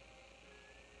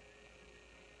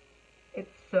 It's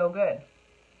so good.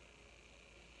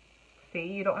 See,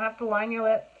 you don't have to line your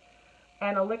lips.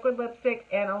 And a liquid lipstick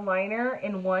and a liner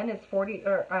in one is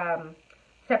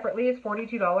separately is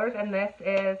 $42, and this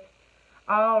is,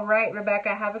 all right,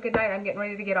 Rebecca, have a good night. I'm getting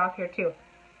ready to get off here too.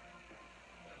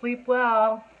 Sleep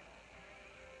well.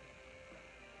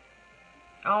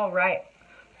 All right.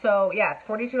 So yeah, it's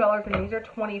 $42 and these are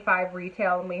 $25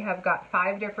 retail, and we have got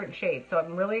 5 different shades. So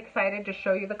I'm really excited to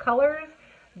show you the colors.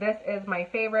 This is my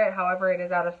favorite. However, it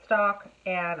is out of stock,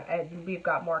 and we've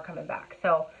got more coming back.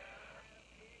 So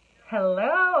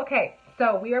hello. Okay,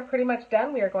 so we are pretty much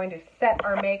done. We are going to set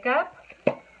our makeup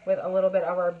with a little bit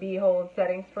of our Behold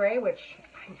setting spray, which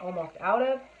I'm almost out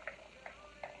of.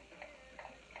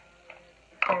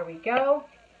 There we go.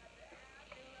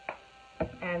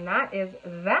 And that is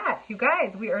that. You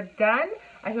guys, we are done.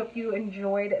 I hope you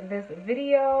enjoyed this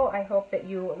video. I hope that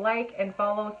you like and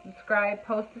follow, subscribe,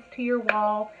 post this to your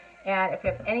wall. And if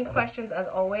you have any questions, as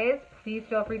always, please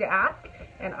feel free to ask,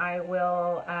 and I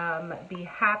will be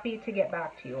happy to get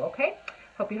back to you, okay?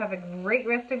 Hope you have a great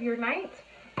rest of your night,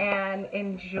 and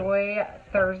enjoy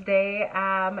Thursday,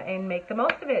 and make the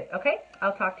most of it, okay?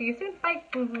 I'll talk to you soon.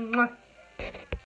 Bye.